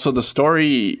say also the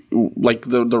story, like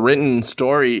the written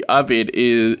story of it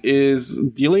is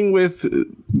dealing with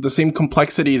the same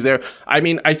complexities there. I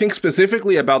mean, I think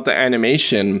specifically about the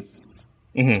animation.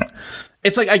 Mm-hmm.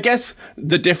 It's like, I guess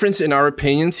the difference in our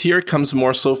opinions here comes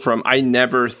more so from, I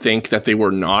never think that they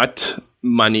were not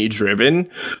money driven.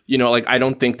 Like I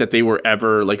don't think that they were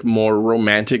ever like more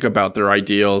romantic about their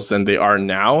ideals than they are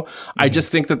now. Mm-hmm. I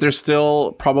just think that there's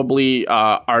still probably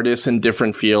artists in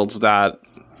different fields that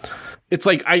it's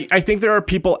like, I think there are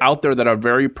people out there that are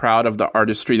very proud of the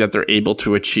artistry that they're able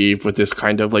to achieve with this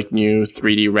kind of like new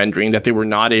 3D rendering that they were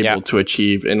not able to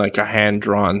achieve in like a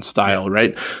hand-drawn style,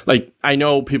 right? Like, I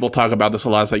know people talk about this a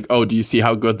lot. It's like, oh, do you see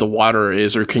how good the water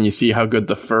is? Or can you see how good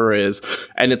the fur is?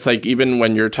 And it's like, even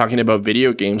when you're talking about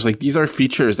video games, like these are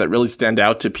features that really stand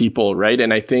out to people, right?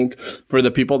 And I think for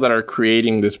the people that are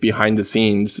creating this behind the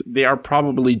scenes, they are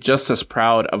probably just as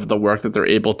proud of the work that they're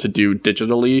able to do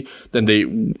digitally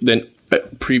than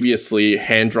previously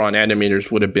hand-drawn animators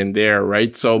would have been there,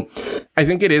 right? So I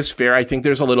think it is fair. I think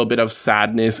there's a little bit of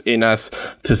sadness in us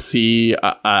to see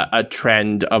a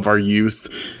trend of our youth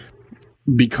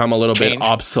become a little bit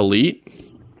obsolete.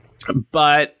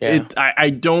 But I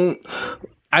don't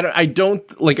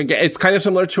like, again, it's kind of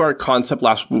similar to our concept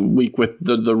last week with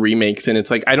the remakes. And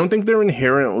it's like, I don't think they're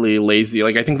inherently lazy.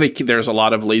 Like, I think there's a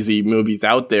lot of lazy movies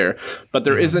out there, but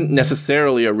there isn't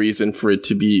necessarily a reason for it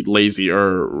to be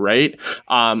lazier, right?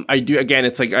 I do, again,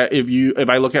 it's like, if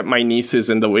I look at my nieces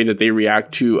and the way that they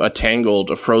react to a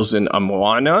Tangled, a Frozen, a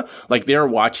Moana, like they're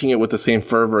watching it with the same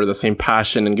fervor, the same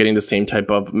passion, and getting the same type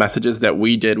of messages that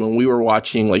we did when we were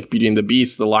watching like Beauty and the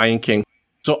Beast, The Lion King.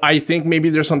 So I think maybe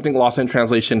there's something lost in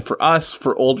translation for us,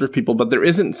 for older people, but there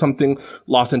isn't something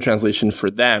lost in translation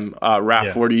for them.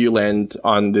 Raph, where do you land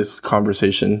on this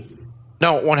conversation?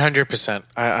 No, 100%.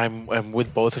 I'm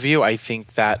with both of you. I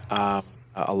think that a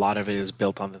lot of it is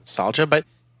built on the nostalgia, but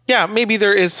yeah, maybe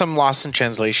there is some loss in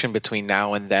translation between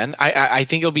now and then. I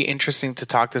think it'll be interesting to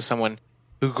talk to someone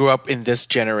who grew up in this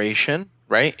generation,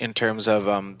 right? In terms of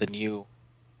the new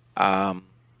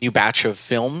batch of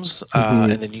films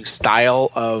and the new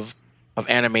style of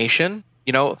animation.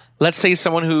 Let's say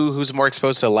someone who's more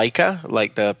exposed to Laika,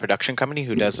 like the production company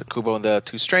who does Kubo and the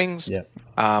Two Strings. Yeah.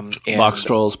 Box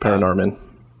Trolls, Paranorman.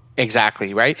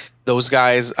 Exactly, right? Those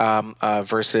guys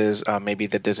versus maybe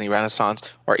the Disney Renaissance,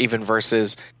 or even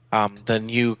versus the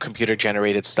new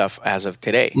computer-generated stuff as of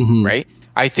today, right?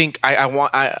 I think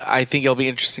I think it'll be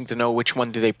interesting to know which one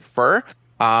do they prefer.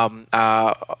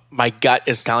 My gut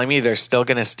is telling me they're still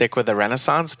going to stick with the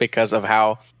Renaissance because of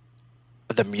how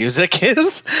the music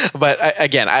is. But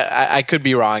I could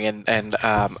be wrong, and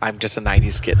I'm just a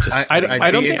 '90s kid.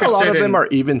 I don't think a lot of them are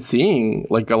even seeing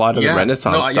like a lot of the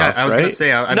Renaissance stuff. I was going to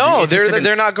say,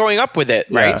 they're not growing up with it,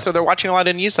 right? Yeah. So they're watching a lot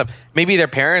of new stuff. Maybe their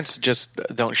parents just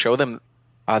don't show them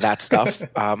that stuff.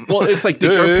 Well, it's like,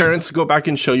 did your parents go back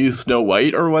and show you Snow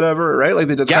White or whatever, right? Like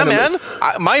they just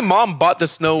my mom bought the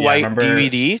Snow White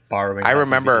DVD. I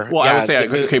remember. Well, I would say,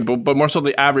 okay, but more so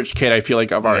the average kid, I feel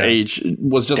like of our age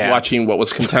was just watching what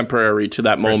was contemporary to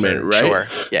that moment, right? Sure.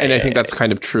 I think that's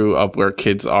kind of true of where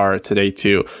kids are today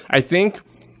too. I think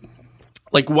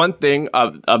like one thing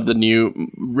of the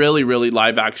new really, really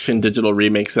live action digital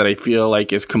remakes that I feel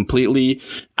like is completely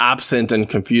absent and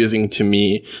confusing to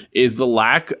me is the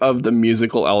lack of the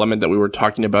musical element that we were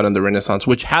talking about in the Renaissance,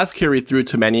 which has carried through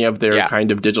to many of their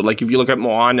kind of digital. Like if you look at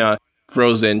Moana,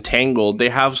 Frozen, Tangled, they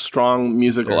have strong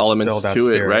musical elements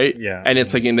to it, right? Yeah. And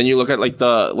it's like, and then you look at like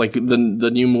the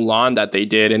new Mulan that they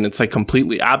did, and it's like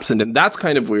completely absent. And that's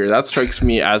kind of weird. That strikes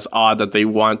me as odd that they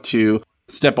want to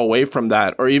step away from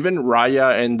that. Or even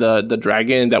Raya and the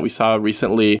dragon that we saw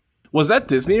recently. Was that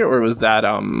Disney or was that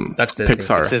that's Disney.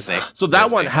 Pixar? It's Disney. So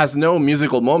that one has no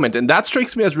musical moment, and that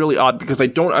strikes me as really odd because I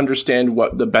don't understand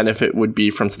what the benefit would be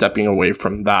from stepping away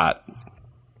from that.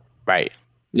 Right.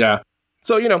 Yeah.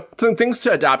 So, some things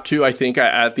to adapt to, I think,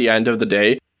 at the end of the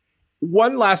day.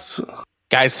 One last...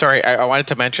 Guys, sorry, I wanted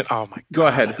to mention... Oh, my God. Go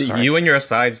ahead. Sorry. You and your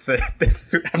asides to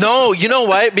this episode. No, you know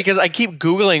what? Because I keep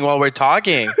Googling while we're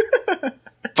talking.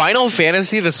 Final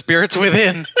Fantasy, The Spirits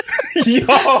Within.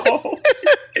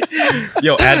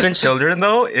 Yo, Advent Children,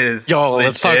 though, is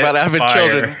let's talk about Advent fire.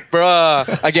 Children.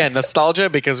 Bruh. Again, nostalgia,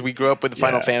 because we grew up with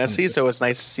Final Fantasy, so it's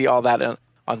nice to see all that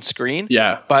on screen.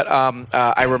 Yeah. But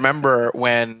I remember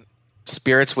when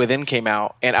Spirits Within came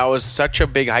out, and I was such a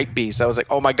big hype beast. I was like,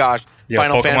 oh my gosh,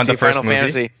 Final Pokemon Fantasy, the first Final movie?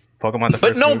 Fantasy. Pokemon the But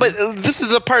first no, movie? but this is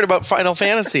the part about Final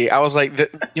Fantasy. I was like, there's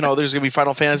going to be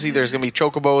Final Fantasy, there's going to be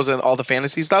Chocobos and all the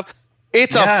fantasy stuff.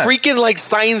 It's a freaking like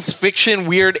science fiction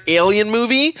weird alien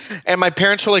movie, and my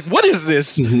parents were like, "What is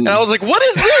this?" And I was like, "What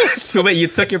is this?" So wait, you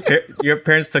took your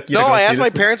parents took you? No, to go I see asked my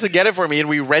this? parents to get it for me, and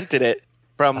we rented it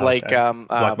from Blockbuster?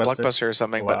 Blockbuster or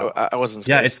something. Wow. But I wasn't.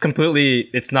 Yeah,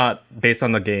 it's not based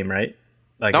on the game, right?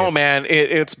 Like no, man,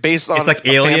 it's based on. It's like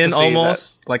a Alien fantasy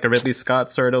almost, like a Ridley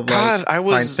Scott sort of God, I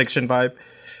was- science fiction vibe.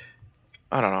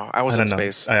 I don't know. I was in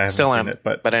space. I haven't Still seen am. it,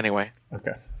 but anyway,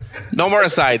 okay. no more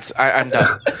asides. I'm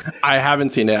done. I haven't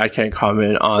seen it. I can't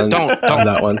comment on Don't.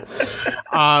 that one.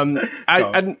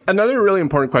 Another really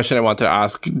important question I want to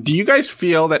ask. Do you guys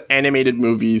feel that animated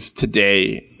movies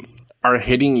today are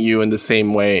hitting you in the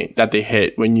same way that they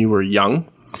hit when you were young?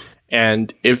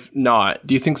 And if not,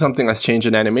 do you think something has changed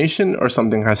in animation or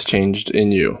something has changed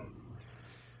in you?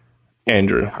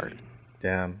 Andrew.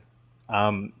 Damn.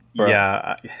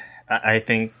 Yeah, I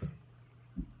think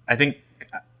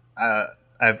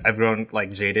I've grown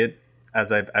like jaded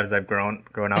as I've grown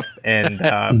up, and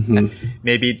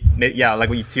maybe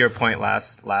like to your point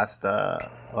last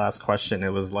question,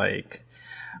 it was like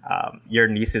your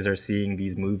nieces are seeing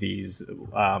these movies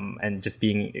and just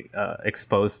being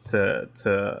exposed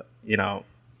to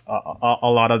a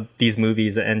lot of these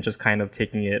movies and just kind of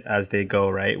taking it as they go,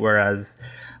 right? Whereas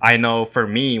I know for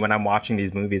me, when I'm watching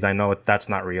these movies, I know that's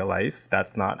not real life.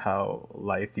 That's not how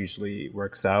life usually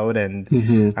works out. And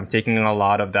I'm taking a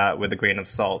lot of that with a grain of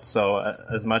salt. So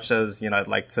as much as, I'd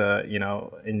like to,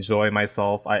 enjoy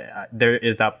myself, there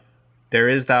is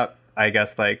that, I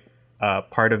guess, like,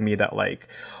 part of me that like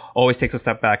always takes a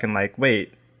step back and like,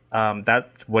 wait, that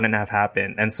wouldn't have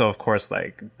happened. And so of course,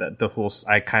 like the whole,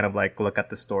 I kind of like look at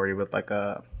the story with like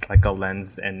a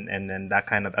lens, and then that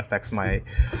kind of affects my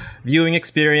viewing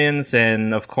experience.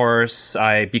 And of course,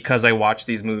 because I watch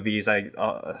these movies,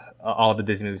 all the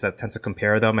Disney movies, I tend to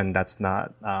compare them, and that's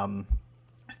not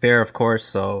fair, of course.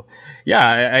 So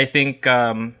yeah, I think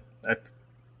it's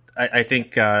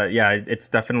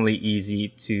definitely easy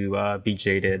to be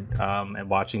jaded and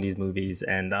watching these movies,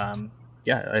 and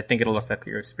I think it'll affect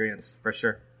your experience for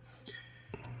sure.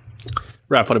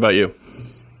 Raph, what about you?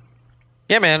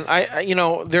 Yeah, man. I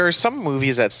there are some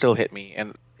movies that still hit me,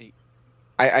 and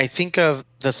I think of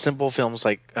the simple films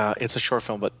like it's a short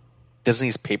film, but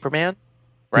Disney's Paperman,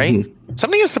 right?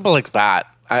 Something as simple like that,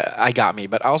 I got me.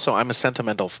 But also, I'm a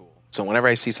sentimental fool, so whenever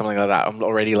I see something like that, I'm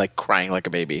already like crying like a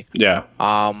baby. Yeah.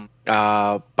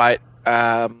 But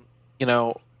I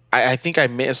think I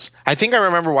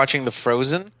remember watching the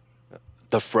first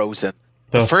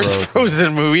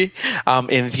Frozen movie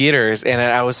in theaters, and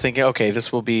I was thinking, okay,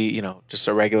 this will be just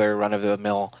a regular run of the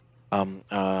mill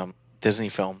Disney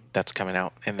film that's coming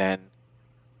out. And then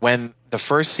when the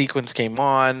first sequence came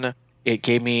on, it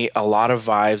gave me a lot of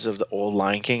vibes of the old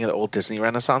Lion King and the old Disney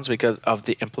Renaissance because of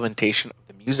the implementation of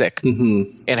the music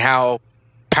and how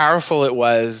powerful it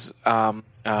was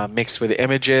mixed with the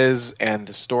images and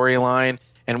the storyline.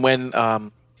 And when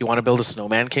You Want to Build a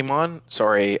Snowman came on,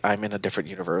 sorry, I'm in a different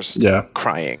universe. Yeah.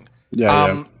 Crying.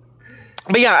 Yeah.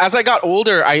 But yeah, as I got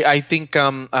older, I think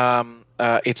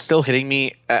it's still hitting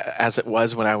me as it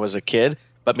was when I was a kid,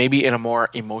 but maybe in a more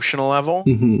emotional level.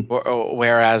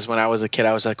 Whereas when I was a kid,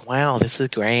 I was like, wow, this is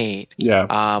great. Yeah.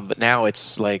 But now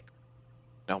it's like,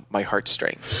 my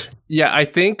heartstrings. Yeah, I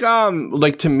think,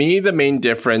 like, to me, the main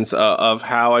difference of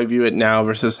how I view it now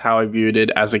versus how I viewed it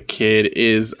as a kid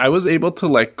is I was able to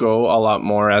let go a lot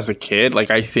more as a kid.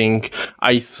 Like, I think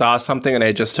I saw something and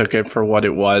I just took it for what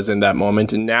it was in that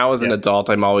moment. And now as an adult,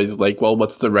 I'm always like, well,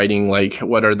 what's the writing like?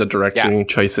 What are the directing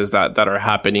choices that are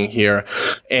happening here?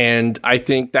 And I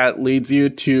think that leads you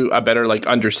to a better, like,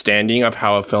 understanding of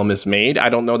how a film is made. I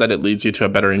don't know that it leads you to a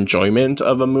better enjoyment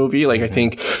of a movie. Like, I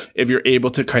think if you're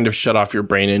able to kind of shut off your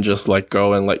brain and just let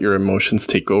go and let your emotions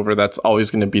take over, that's always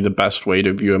going to be the best way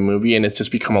to view a movie. And it's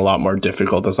just become a lot more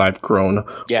difficult as I've grown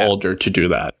older to do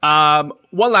that.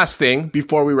 One last thing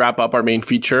before we wrap up our main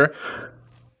feature.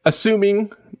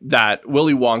 Assuming that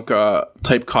Willy Wonka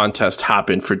type contest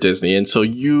happened for Disney, and so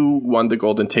you won the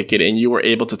golden ticket and you were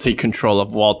able to take control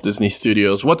of Walt Disney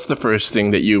Studios, what's the first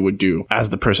thing that you would do as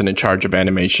the person in charge of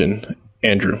animation?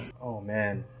 Andrew. Oh,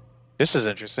 man. This is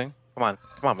interesting. Come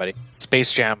on, buddy.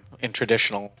 Space Jam in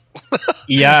traditional.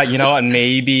 Yeah, and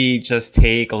maybe just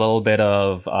take a little bit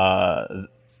of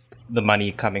the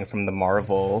money coming from the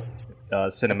Marvel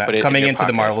cinematic, coming into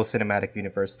the Marvel Cinematic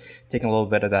Universe, taking a little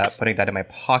bit of that, putting that in my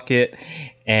pocket,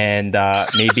 and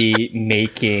maybe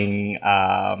making, if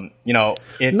not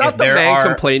if the there man are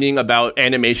complaining about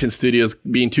animation studios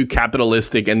being too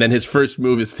capitalistic, and then his first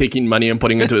move is taking money and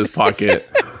putting it into his pocket.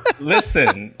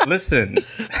 Listen.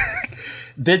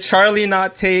 Did Charlie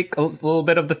not take a little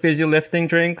bit of the fizzy lifting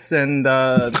drinks and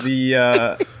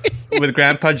with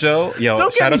Grandpa Joe?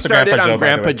 Don't get me started on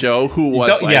Grandpa Joe, who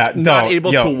was not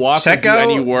able to walk or do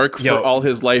any work for all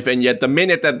his life, and yet the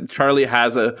minute that Charlie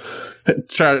has a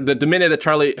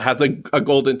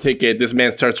golden ticket, this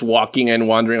man starts walking and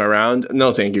wandering around.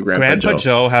 No, thank you, Grandpa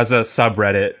Joe has a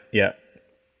subreddit. Yeah.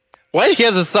 What? He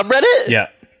has a subreddit? Yeah.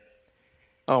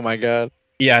 Oh my god.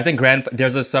 Yeah, I think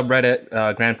there's a subreddit,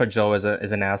 Grandpa Joe is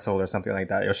an asshole or something like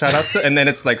that. Shout out and then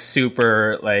it's like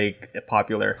super like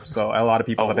popular. So a lot of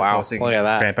people have been posting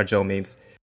Grandpa Joe memes.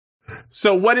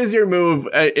 So what is your move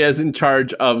as in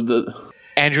charge of the...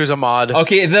 Andrew's a mod.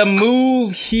 Okay, the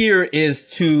move here is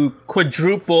to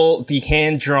quadruple the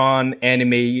hand-drawn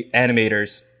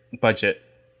animators budget.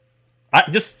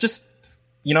 Just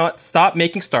stop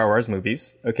making Star Wars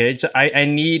movies, okay? I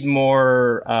need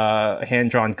more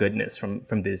hand-drawn goodness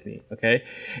from Disney, okay?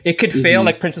 It could fail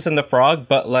like Princess and the Frog,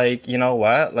 but like, you know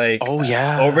what? Like,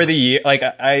 over the year, like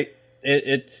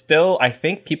it's still, I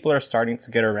think people are starting to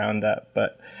get around that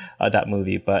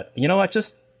movie. But you know what?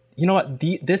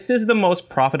 This is the most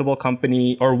profitable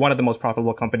company, or one of the most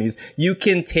profitable companies. You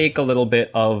can take a little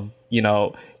bit of,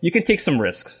 you can take some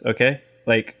risks, okay?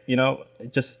 Like,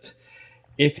 just...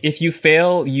 If you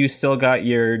fail, you still got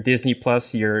your Disney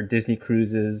Plus, your Disney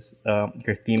cruises,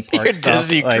 your theme park your stuff.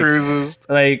 Disney cruises.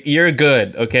 Like, you're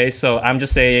good, okay? So I'm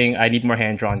just saying I need more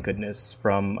hand-drawn goodness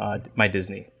from my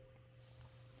Disney.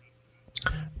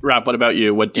 Rap, what about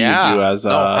you? What do you do as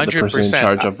the person in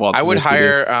charge of Walt Disney I would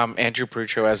hire Studios? Andrew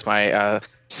Prucho as my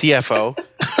CFO.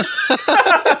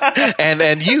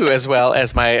 and you as well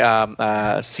as my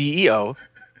CEO.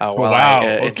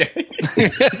 Okay.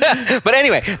 But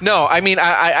anyway, no, I mean,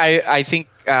 I think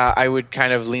I would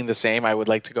kind of lean the same. I would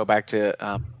like to go back to,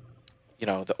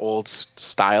 the old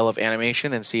style of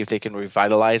animation and see if they can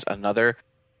revitalize another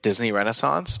Disney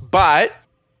Renaissance. But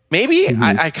maybe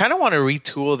I kind of want to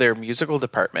retool their musical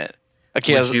department.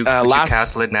 Okay, would you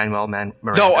cast Lin-Manuel Miranda?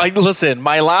 No, listen.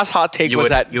 My last hot take was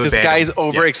that this guy's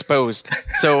overexposed.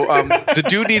 Yeah. So the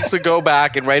dude needs to go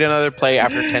back and write another play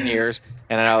after 10 years,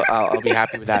 and I'll be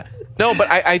happy with that. No, but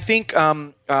I think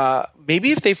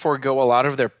maybe if they forego a lot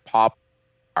of their pop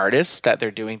artists that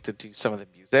they're doing to do some of the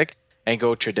music and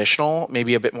go traditional,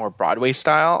 maybe a bit more Broadway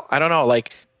style. I don't know,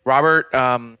 like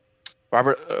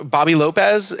Bobby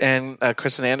Lopez and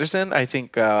Kristen Anderson. I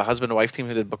think husband and wife team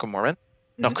who did Book of Mormon.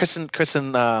 No,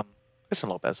 Kristen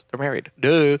Lopez. They're married.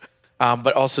 Duh.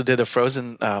 But also did the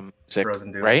Frozen music,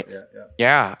 Frozen duo. Right?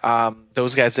 Yeah.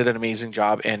 Those guys did an amazing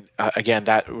job, and again,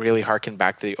 that really harkened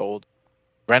back to the old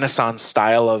Renaissance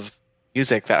style of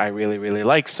music that I really, really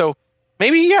like. So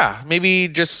maybe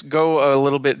just go a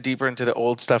little bit deeper into the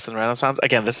old stuff in the Renaissance.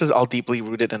 Again, this is all deeply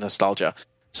rooted in nostalgia.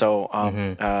 So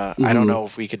I don't know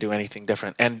if we could do anything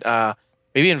different, and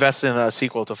maybe invest in a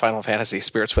sequel to Final Fantasy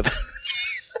Spirits with.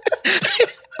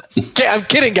 Okay, I'm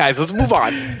kidding, guys. Let's move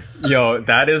on. Yo,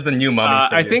 that is the new mummy.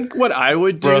 I think what I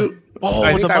would do.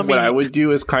 What I would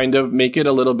do is kind of make it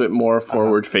a little bit more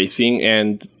forward facing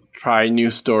and try new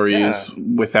stories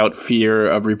without fear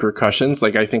of repercussions.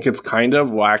 Like, I think it's kind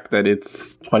of whack that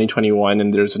it's 2021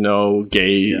 and there's no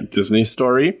gay Disney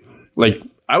story. Like,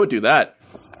 I would do that.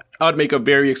 I would make a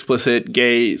very explicit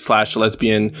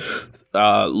gay/lesbian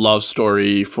love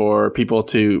story for people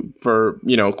for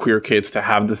queer kids to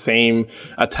have the same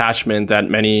attachment that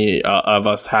many of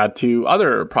us had to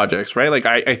other projects, right? Like,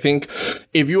 I think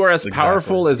if you are as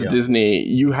powerful as Disney,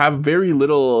 you have very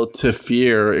little to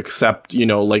fear except,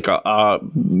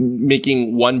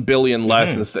 making 1 billion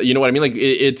less. Instead, you know what I mean? Like,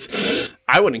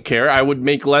 I wouldn't care. I would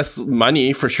make less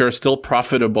money for sure, still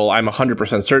profitable. I'm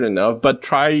 100% certain of, but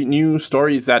try new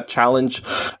stories that challenge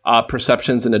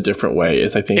perceptions in a different way.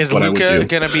 I think is what Luca I would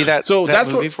do. Gonna be that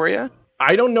movie for you?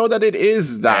 I don't know that it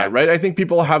is that, right? I think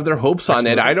people have their hopes on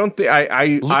it. I don't think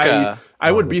I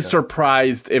would be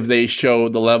surprised if they show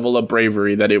the level of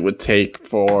bravery that it would take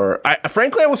for.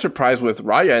 Frankly, I was surprised with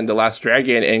Raya and The Last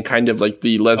Dragon and kind of like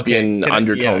the lesbian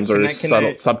undertones or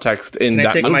subtle subtext in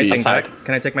that movie.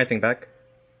 Can I take my thing back?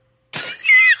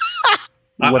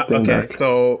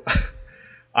 So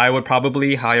I would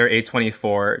probably hire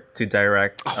A24 to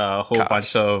direct a whole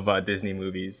bunch of Disney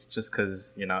movies, just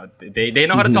because they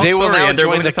know how to tell story. They will now and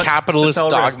join the capitalist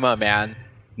dogma, man.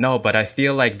 No, but I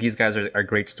feel like these guys are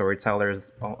great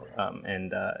storytellers,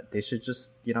 and they should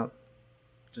just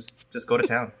just go to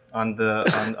town on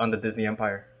the Disney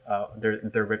Empire,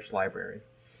 their rich library.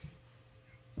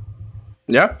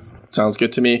 Yeah. Sounds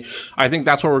good to me. I think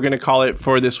that's what we're going to call it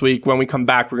for this week. When we come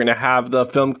back, we're going to have the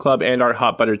film club and our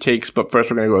hot butter takes. But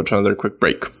first, we're going to go to another quick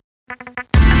break.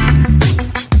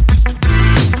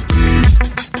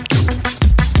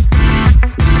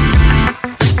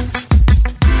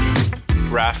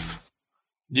 Raph,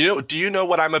 do you know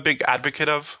what I'm a big advocate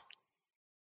of?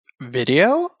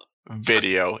 Video.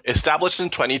 Established in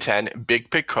 2010, Big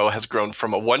Pig Co. has grown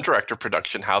from a one-director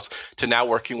production house to now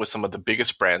working with some of the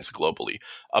biggest brands globally.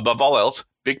 Above all else,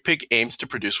 Big Pig aims to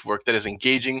produce work that is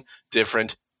engaging,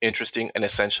 different, interesting, and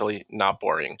essentially not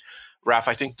boring. Raph,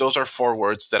 I think those are 4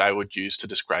 words that I would use to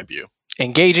describe you.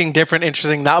 Engaging, different,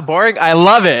 interesting, not boring. I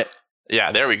love it.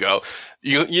 Yeah, there we go.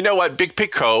 You know what? Big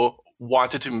Pig Co.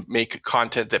 wanted to make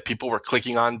content that people were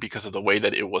clicking on because of the way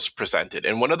that it was presented.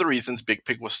 And one of the reasons Big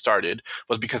Pig was started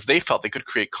was because they felt they could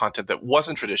create content that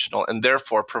wasn't traditional and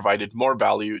therefore provided more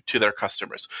value to their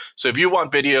customers. So if you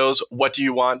want videos, what do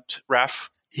you want, Raph?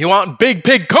 You want Big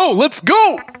Pig Co. Let's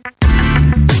go!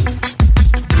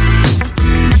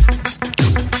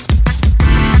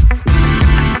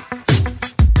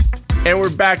 And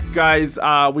we're back, guys.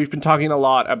 We've been talking a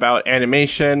lot about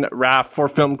animation. Raph, for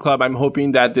Film Club, I'm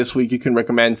hoping that this week you can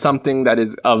recommend something that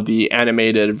is of the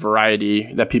animated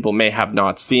variety that people may have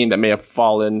not seen, that may have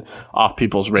fallen off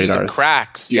people's radars. The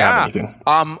cracks. Do you have anything?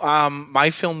 My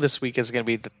film this week is going to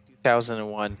be the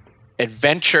 2001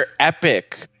 adventure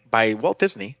epic by Walt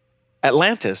Disney,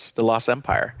 Atlantis: The Lost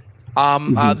Empire.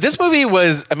 This movie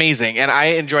was amazing, and I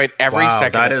enjoyed every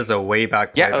second. That is a way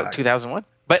back. 2001.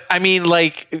 But I mean,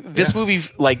 like, this movie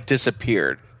like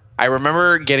disappeared. I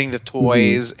remember getting the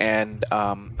toys and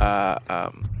watching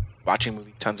the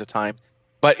movie tons of time.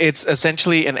 But it's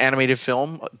essentially an animated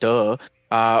film.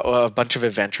 A bunch of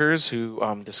adventurers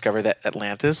who discover that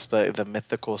Atlantis, the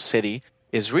mythical city,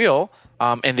 is real,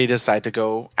 and they decide to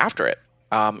go after it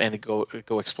and go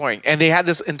exploring. And they had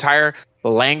this entire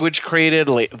language created,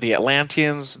 like the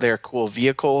Atlanteans, their cool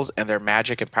vehicles, and their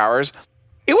magic and powers.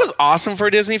 It was awesome for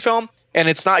a Disney film. And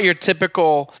it's not your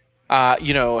typical,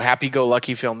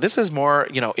 happy-go-lucky film. This is more,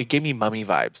 it gave me Mummy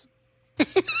vibes.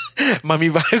 Mummy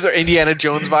vibes or Indiana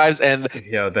Jones vibes. And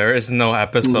there is no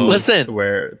episode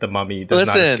where the mummy does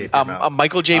not escape your mouth.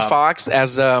 Michael J. Fox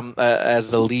as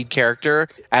the lead character,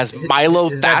 as Milo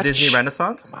is Thatch. That Disney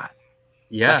Renaissance?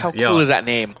 Yeah. Like, how cool is that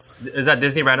name? Is that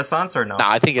Disney Renaissance or no? No,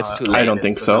 I think it's too late. I don't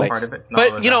think so. Part of it? No,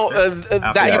 but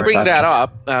that you bring that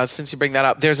up, since you bring that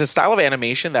up, there's a style of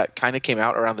animation that kind of came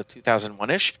out around the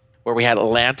 2001-ish, where we had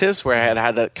Atlantis, where it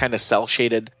had that kind of cell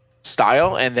shaded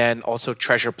style, and then also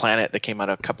Treasure Planet that came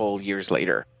out a couple years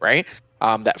later, right?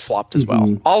 That flopped as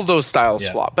well. All of those styles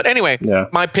flopped. But anyway,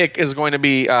 my pick is going to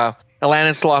be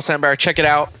Atlantis: The Lost Empire. Check it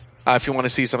out if you want to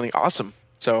see something awesome.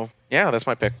 So yeah, that's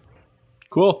my pick.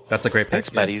 Cool. That's a great pick. Thanks,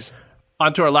 buddies.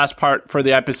 On to our last part for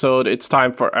the episode. It's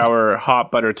time for our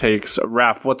hot butter takes.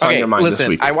 Raph, what's on your mind this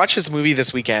week? I watched this movie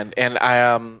this weekend, and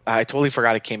I totally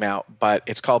forgot it came out, but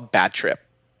it's called Bad Trip.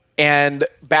 And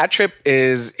Bad Trip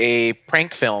is a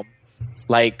prank film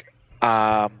like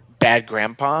Bad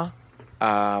Grandpa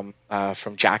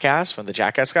from Jackass, from the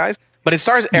Jackass guys. But it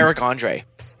stars Eric Andre.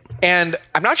 And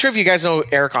I'm not sure if you guys know who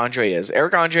Eric Andre is.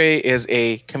 Eric Andre is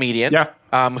a comedian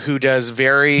who does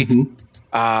very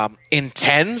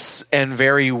intense and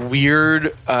very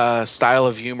weird style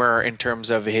of humor in terms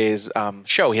of his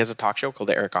show. He has a talk show called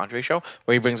The Eric Andre Show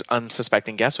where he brings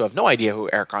unsuspecting guests who have no idea who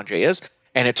Eric Andre is.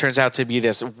 And it turns out to be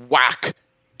this whack,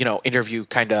 interview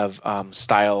kind of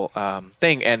style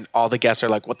thing. And all the guests are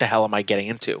like, what the hell am I getting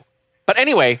into? But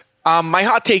anyway, my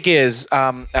hot take is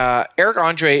Eric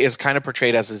Andre is kind of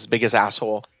portrayed as his biggest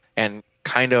asshole and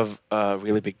kind of a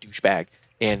really big douchebag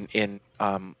in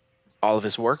all of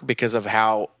his work because of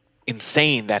how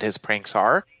insane that his pranks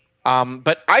are.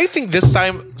 But I think this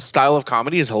style of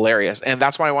comedy is hilarious. And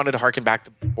that's why I wanted to harken back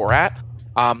to Borat.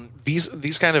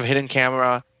 These kind of hidden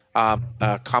camera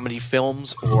comedy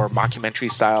films or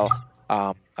mockumentary style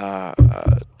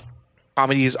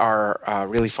comedies are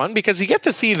really fun because you get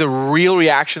to see the real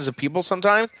reactions of people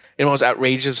sometimes in most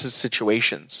outrageous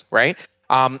situations, right?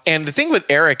 And the thing with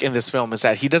Eric in this film is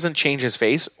that he doesn't change his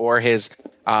face or his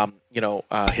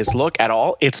look at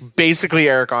all. It's basically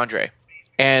Eric Andre.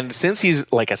 And since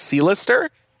he's like a C-lister,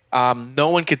 no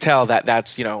one could tell that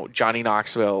that's, Johnny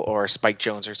Knoxville or Spike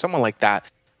Jonze or someone like that,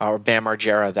 or Bam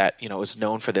Margera that, is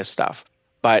known for this stuff.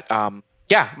 But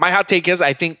my hot take is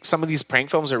I think some of these prank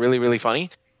films are really, really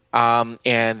funny.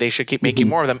 And they should keep making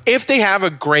more of them if they have a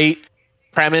great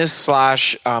premise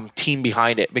 / team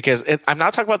behind it. Because I'm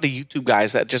not talking about the YouTube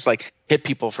guys that just like hit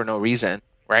people for no reason,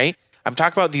 right? I'm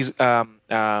talking about these, these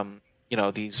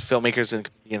filmmakers and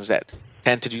comedians that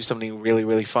tend to do something really,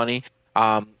 really funny,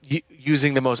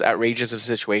 using the most outrageous of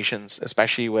situations,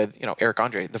 especially with, Eric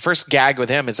Andre. The first gag with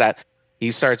him is that he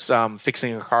starts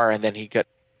fixing a car and then he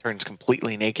turns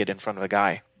completely naked in front of a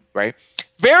guy, right?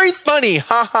 Very funny.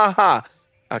 Ha, ha, ha.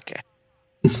 Okay.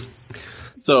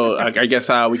 So I guess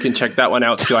we can check that one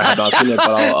out too. I have not seen it, but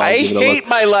I'll I give it a look. hate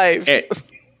my life. Hey,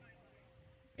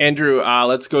 Andrew,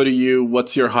 let's go to you.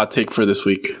 What's your hot take for this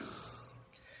week?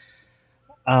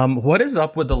 What is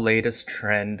up with the latest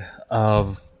trend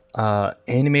of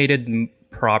animated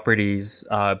properties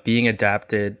being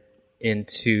adapted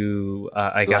into,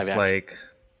 I guess, like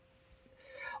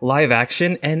live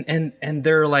action, and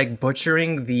they're like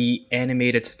butchering the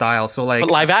animated style. So like,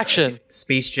 but live action,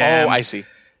 Space Jam. Oh, I see.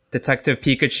 Detective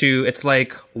Pikachu. It's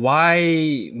like,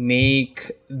 why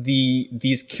make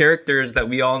these characters that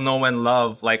we all know and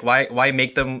love? Like, why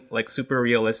make them like super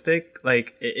realistic?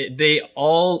 Like, they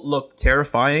all look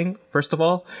terrifying, first of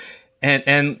all,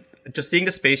 and just seeing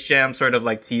the Space Jam sort of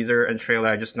like teaser and trailer,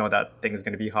 I just know that thing is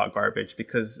going to be hot garbage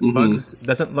because Bugs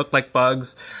doesn't look like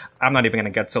Bugs. I'm not even going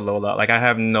to get to Lola. Like, I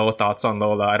have no thoughts on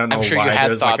Lola. I don't know sure why you had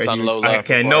there's thoughts like a on huge, Lola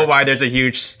okay, know why there's a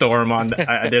huge storm on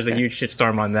there's a huge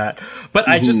shitstorm on that. But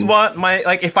I just want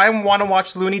if I want to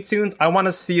watch Looney Tunes, I want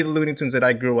to see the Looney Tunes that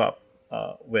I grew up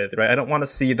with, right? I don't want to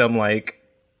see them like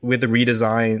with the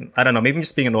redesign. I don't know, maybe I'm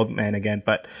just being an old man again,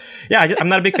 but yeah, I'm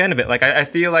not a big fan of it. Like, I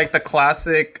feel like the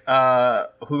classic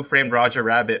Who Framed Roger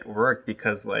Rabbit worked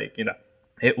because, like,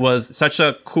 it was such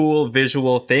a cool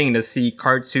visual thing to see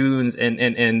cartoons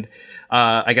and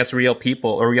I guess real people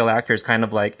or real actors kind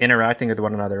of like interacting with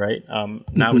one another, right?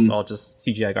 Now it's all just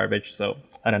CGI garbage. So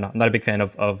I don't know. I'm not a big fan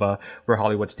of where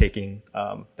Hollywood's taking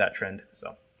that trend.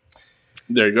 So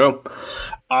there you go.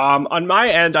 On my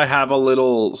end, I have a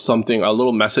little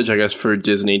message, I guess, for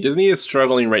Disney. Disney is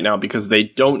struggling right now because they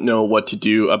don't know what to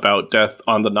do about Death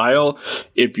on the Nile.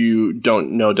 If you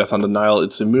don't know Death on the Nile,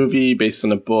 it's a movie based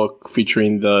on a book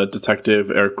featuring the detective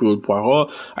Hercule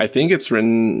Poirot. I think it's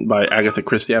written by Agatha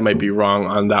Christie. I might be wrong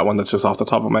on that one. That's just off the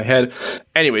top of my head.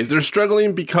 Anyways, they're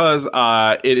struggling because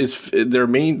it is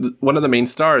one of the main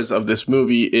stars of this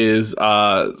movie is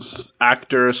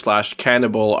actor /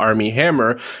 cannibal Armie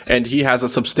Hammer, and he has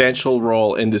a substantial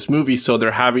role in this movie, so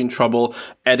they're having trouble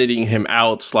editing him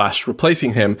out /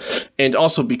 replacing him. And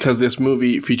also because this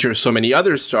movie features so many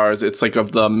other stars, it's like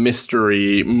of the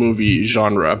mystery movie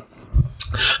genre,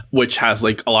 which has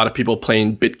like a lot of people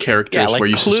playing bit characters, like where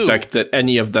you suspect that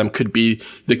any of them could be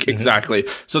exactly.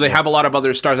 So they have a lot of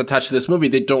other stars attached to this movie.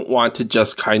 They don't want to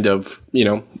just kind of,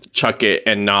 chuck it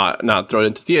and not throw it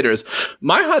into theaters.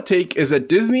 My hot take is that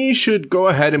Disney should go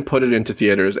ahead and put it into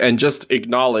theaters and just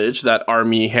acknowledge that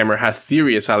Armie Hammer has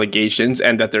serious allegations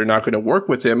and that they're not going to work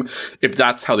with him if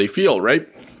that's how they feel, right?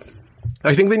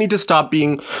 I think they need to stop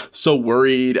being so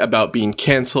worried about being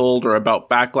canceled or about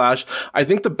backlash. I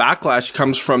think the backlash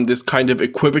comes from this kind of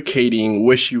equivocating,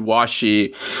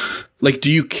 wishy-washy. Like,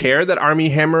 do you care that Armie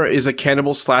Hammer is a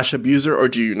cannibal / abuser, or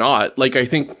do you not? Like, I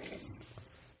think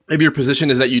if your position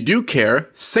is that you do care,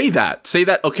 say that. Say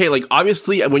that, okay, like,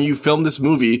 obviously, when you filmed this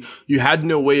movie, you had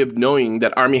no way of knowing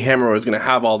that Armie Hammer was going to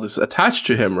have all this attached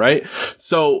to him, right?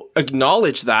 So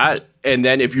acknowledge that. And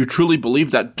then if you truly believe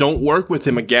that, don't work with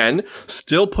him again.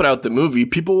 Still put out the movie.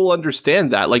 People will understand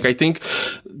that. Like, I think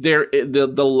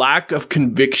the lack of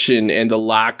conviction and the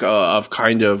lack of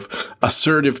kind of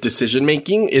assertive decision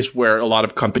making is where a lot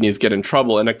of companies get in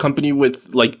trouble. And a company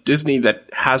with like Disney that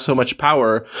has so much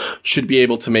power should be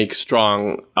able to make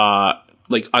strong,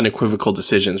 like unequivocal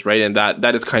decisions, right? And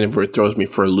that is kind of where it throws me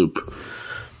for a loop.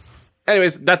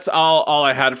 Anyways, that's all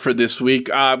I had for this week.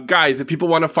 Guys, if people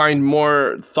want to find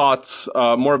more thoughts,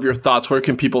 more of your thoughts, where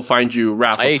can people find you?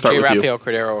 Raph, let's start with you. Rafael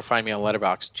Cordero, or find me on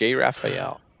Letterboxd. J.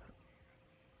 Raphael.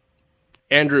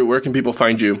 Andrew, where can people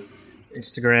find you?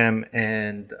 Instagram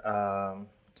and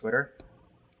Twitter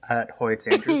at Hoyts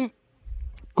Andrew.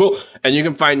 Cool. And you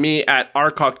can find me at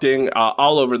rcocting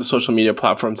all over the social media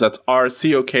platforms. That's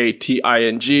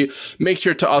RCOKTING. Make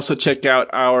sure to also check out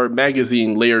our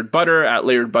magazine, Layered Butter, at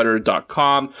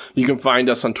layeredbutter.com. You can find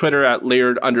us on Twitter at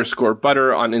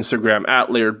layered_butter, on Instagram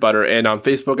at Layered Butter, and on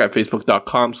Facebook at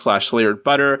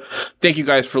facebook.com/layeredbutter. Thank you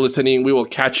guys for listening. We will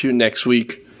catch you next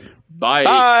week. Bye.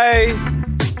 Bye.